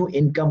it's a new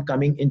income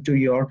coming into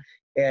your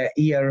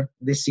year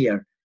this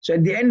year. So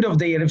at the end of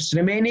the year, if it's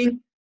remaining,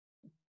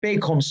 pay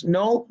khums.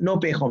 No, no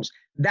pay khums.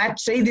 That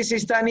Sayyid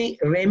Sistani,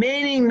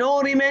 remaining,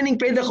 no remaining,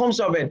 pay the khums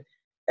of it.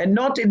 And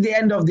not at the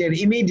end of the year,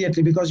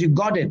 immediately, because you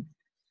got it.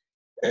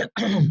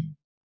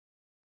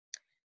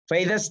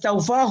 فَإِذَا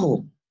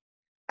اسْتَوْفَاهُ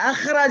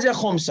أَخْرَجَ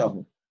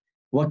خُمْسَهُ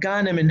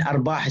وَكَانَ مِنْ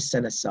أَرْبَاحِ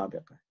السَّنَةِ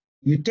السَّابِقَةِ.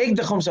 You take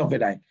the khums of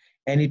it,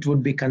 and it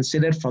would be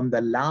considered from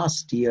the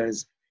last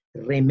year's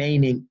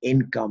remaining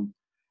income.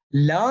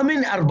 لَا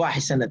مِنْ أَرْبَاحِ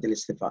السَّنَةِ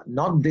الْإِسْتِفَاءِ,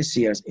 not this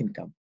year's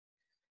income.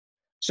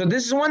 So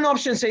this is one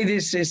option, say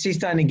this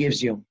Sistani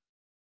gives you.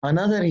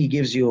 Another he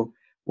gives you,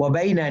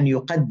 وَبَيْنَ أَنْ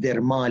يُقَدِّرْ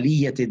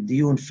مَالِيَّةِ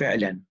الدِّيُونِ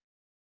فِعْلًا.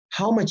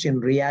 How much in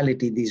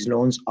reality these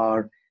loans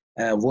are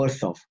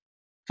worth of.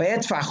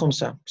 فَيَدْفَعْ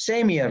خُمْسًا.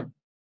 Same year.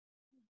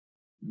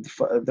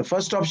 The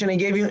first option I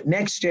gave you,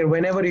 next year,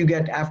 whenever you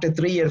get, after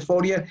 3 years,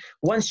 4 years,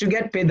 once you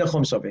get, pay the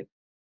khums of it.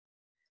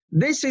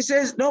 This he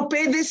says, no,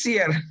 pay this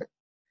year.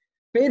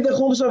 Pay the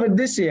khums of it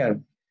this year.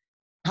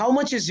 How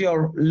much is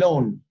your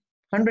loan?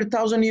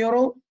 100,000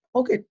 euro?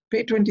 Okay,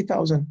 pay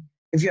 20,000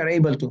 if you are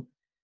able to.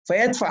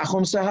 فَيَدْفَعْ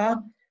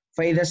خُمْسَهَا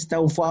فَإِذَا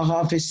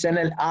اسْتَوْفَاهَا فِي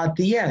السَّنَةِ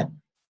الْآتِيَةِ.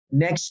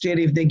 Next year,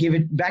 if they give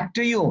it back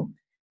to you,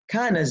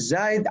 كان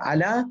الزائد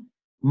على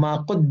ما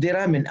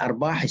قدر من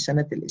أرباح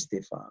سنة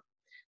الاستيفاء.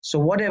 So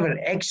whatever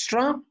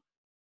extra,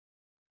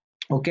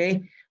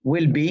 okay,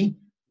 will be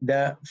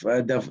the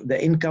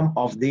income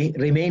of the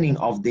remaining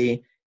of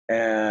the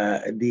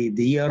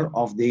year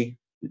of the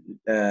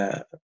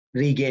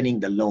regaining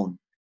the loan.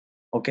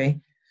 Okay,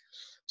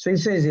 so he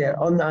says here,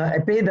 I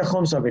pay the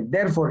khums of it.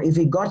 Therefore, if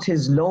he got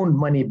his loan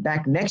money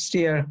back next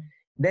year,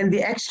 then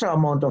the extra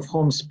amount of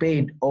khums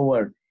paid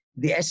over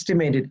the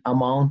estimated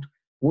amount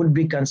would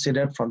be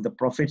considered from the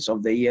profits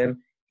of the year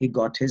he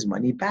got his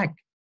money back.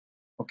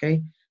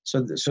 Okay,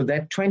 so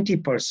that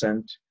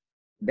 20%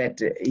 that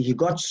he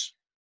got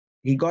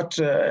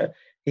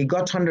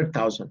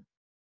 100,000.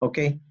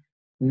 Okay,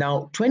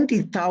 now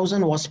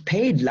 20,000 was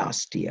paid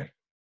last year.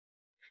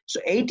 So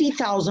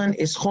 80,000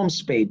 is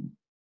khums paid.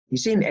 You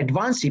see, in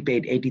advance he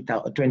paid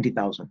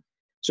 20,000.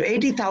 So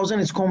 80,000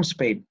 is khums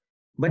paid,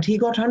 but he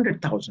got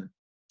 100,000.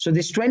 So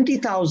this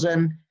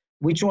 20,000,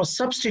 which was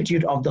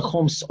substitute of the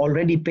khums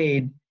already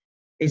paid,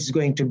 is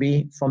going to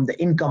be from the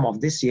income of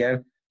this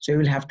year. So you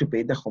will have to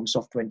pay the khums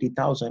of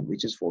 20,000,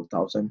 which is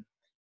 4,000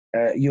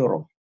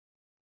 euro.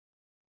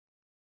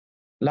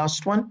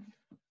 Last one,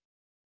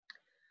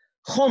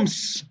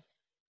 khums.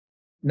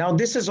 Now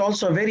this is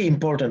also a very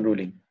important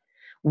ruling.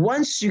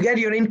 Once you get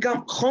your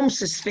income,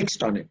 khums is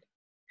fixed on it.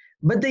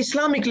 But the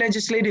Islamic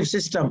legislative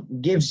system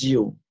gives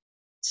you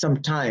some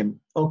time.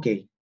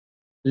 Okay,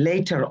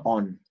 later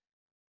on,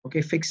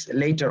 okay, fix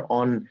later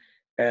on,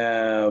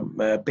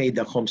 pay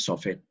the khums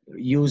of it.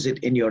 Use it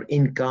in your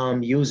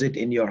income, use it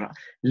in your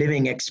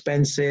living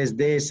expenses,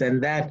 this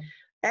and that.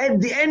 At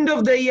the end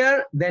of the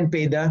year, then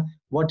pay the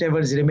whatever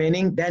is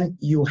remaining, then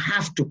you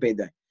have to pay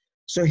that.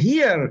 So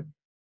here,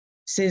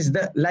 since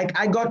like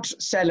I got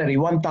salary,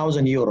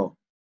 1,000 euro,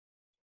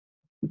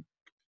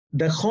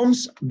 the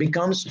khums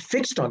becomes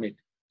fixed on it.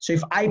 So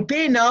if I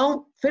pay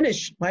now,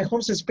 finish, my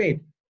khums is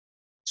paid.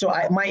 So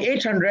my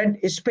 800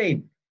 is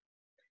paid.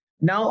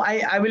 Now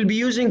I will be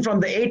using from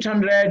the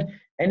 800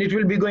 and it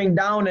will be going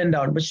down and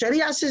down. But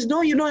Sharia says,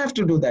 no, you don't have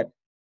to do that.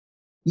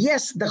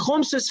 Yes, the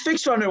khums is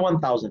fixed on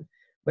 1,000,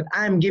 but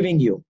I'm giving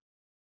you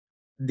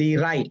the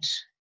right,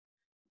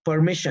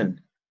 permission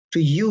to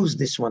use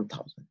this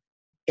 1,000.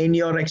 in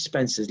your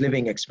expenses,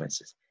 living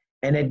expenses.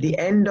 And at the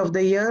end of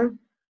the year,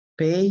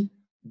 pay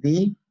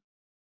the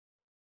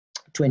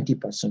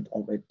 20%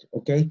 of it,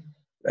 okay?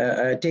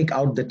 Take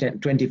out the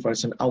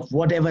 20% of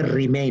whatever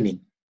remaining.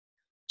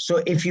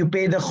 So if you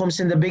pay the khums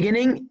in the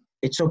beginning,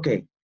 it's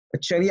okay.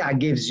 But Sharia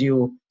gives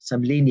you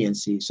some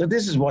leniency. So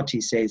this is what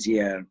he says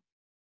here,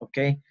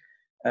 okay?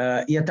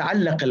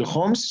 يتعلق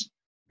الخمس,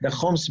 the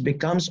khums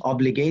becomes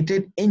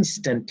obligated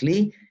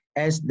instantly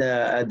as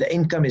the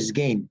income is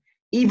gained,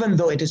 even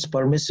though it is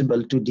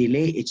permissible to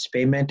delay its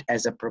payment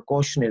as a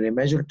precautionary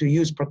measure. To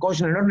use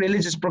precautionary, not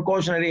religious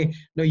precautionary,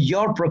 no,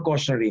 your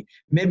precautionary.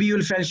 Maybe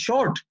you'll fall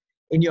short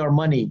in your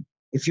money.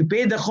 If you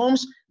pay the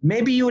khums,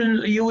 maybe it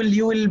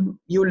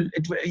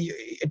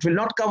will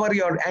not cover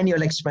your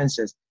annual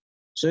expenses.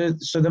 So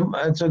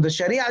the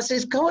Sharia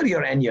says cover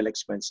your annual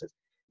expenses.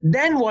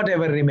 Then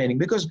whatever remaining,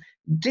 because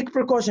take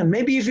precaution.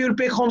 Maybe if you'll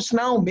pay khums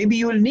now, maybe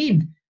you will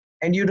need,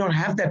 and you don't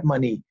have that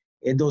money.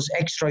 Those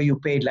extra you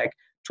paid, like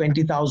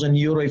 20,000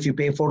 euro, if you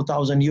pay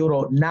 4,000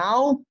 euro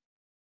now,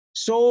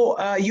 so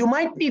you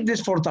might need this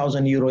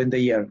 4,000 euro in the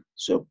year.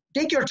 So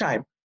take your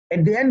time.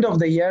 At the end of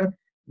the year,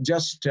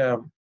 just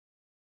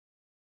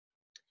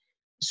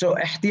so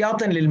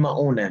احتياطاً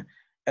للمؤونة,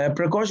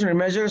 precautionary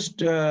measures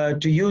to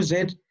use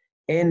it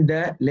in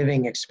the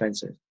living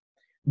expenses.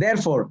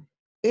 Therefore,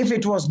 if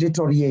it was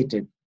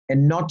deteriorated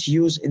and not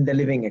used in the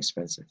living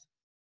expenses,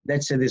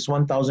 let's say this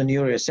 1,000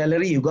 euro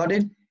salary, you got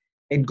it,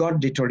 it got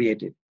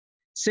deteriorated.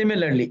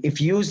 Similarly, if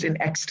used in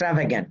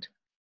extravagant,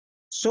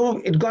 so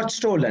it got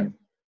stolen,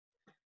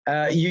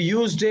 you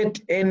used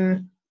it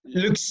in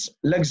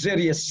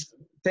luxurious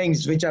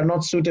things which are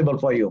not suitable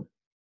for you,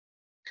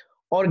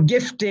 or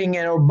gifting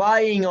or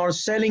buying or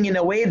selling in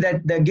a way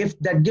that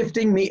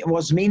gifting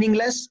was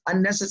meaningless,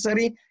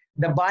 unnecessary,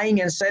 the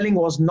buying and selling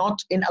was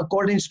not in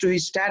accordance to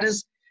his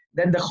status,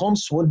 then the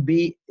khums would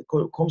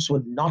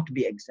not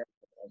be exempt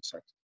from all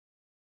such.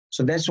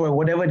 So that's why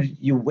whatever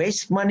you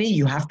waste money,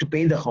 you have to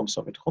pay the khums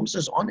of it. Khums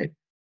is on it.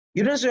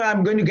 You don't say,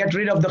 I'm going to get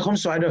rid of the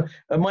khums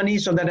money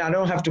so that I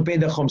don't have to pay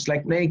the khums.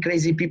 Like many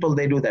crazy people,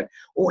 they do that.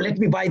 Oh, let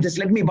me buy this,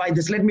 let me buy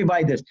this, let me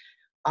buy this.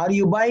 Are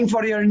you buying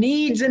for your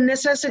needs and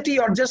necessity,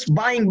 or just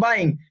buying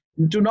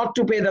to not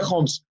to pay the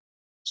khums?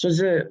 So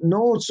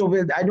no, so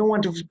I don't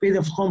want to pay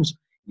the khums.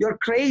 You're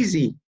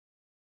crazy.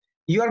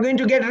 You are going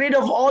to get rid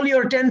of all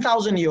your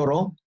 10,000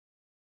 euro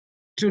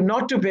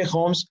not to pay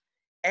khums,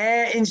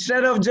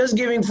 instead of just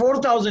giving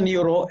 4,000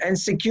 euro and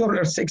secure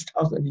your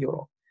 6,000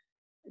 euro.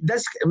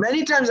 That's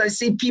many times I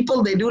see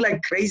people, they do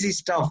like crazy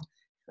stuff.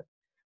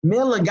 May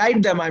Allah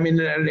guide them. I mean,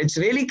 it's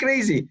really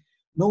crazy.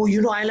 No,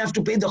 I'll have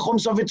to pay the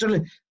khums of it.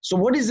 So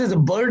what is this, a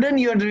burden?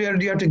 You have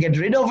to get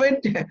rid of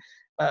it?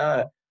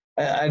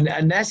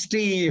 A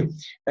nasty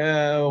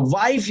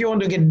wife, you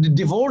want to get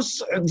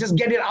divorced, just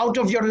get it out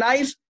of your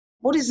life?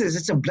 What is this?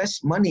 It's a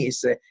blessed money.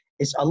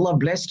 It's Allah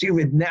blessed you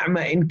with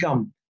ni'mah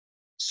income.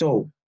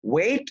 So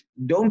wait,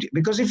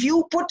 because if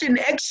you put in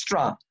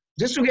extra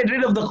just to get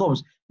rid of the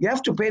khums, you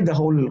have to pay the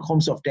whole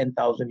khums of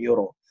 10,000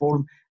 euro,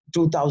 for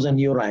 2,000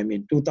 euro,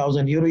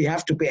 2,000 euro you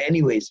have to pay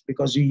anyways,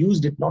 because you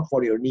used it not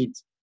for your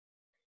needs.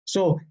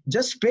 So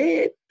just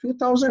pay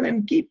 2,000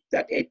 and keep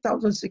that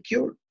 8,000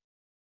 secure.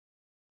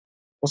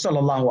 وصلى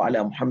الله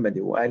على محمد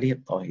وآله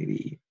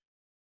الطاهرين.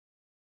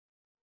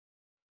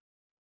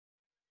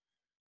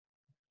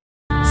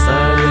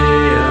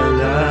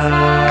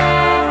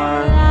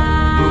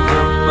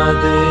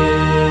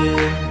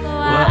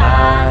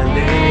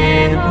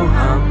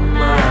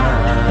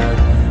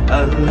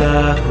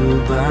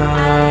 اللهم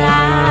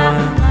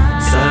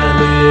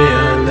صل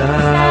على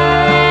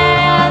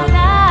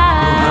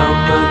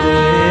محمد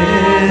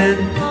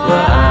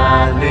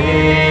وآل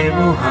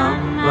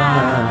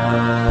محمد.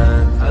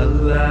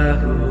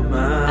 اللهم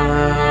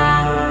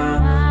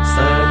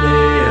صل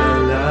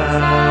على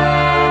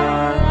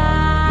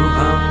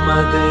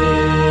محمد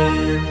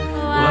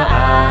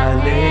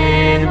وآل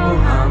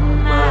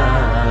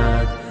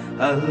محمد.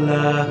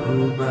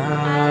 اللهم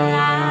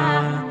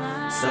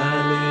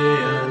صل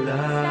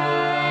على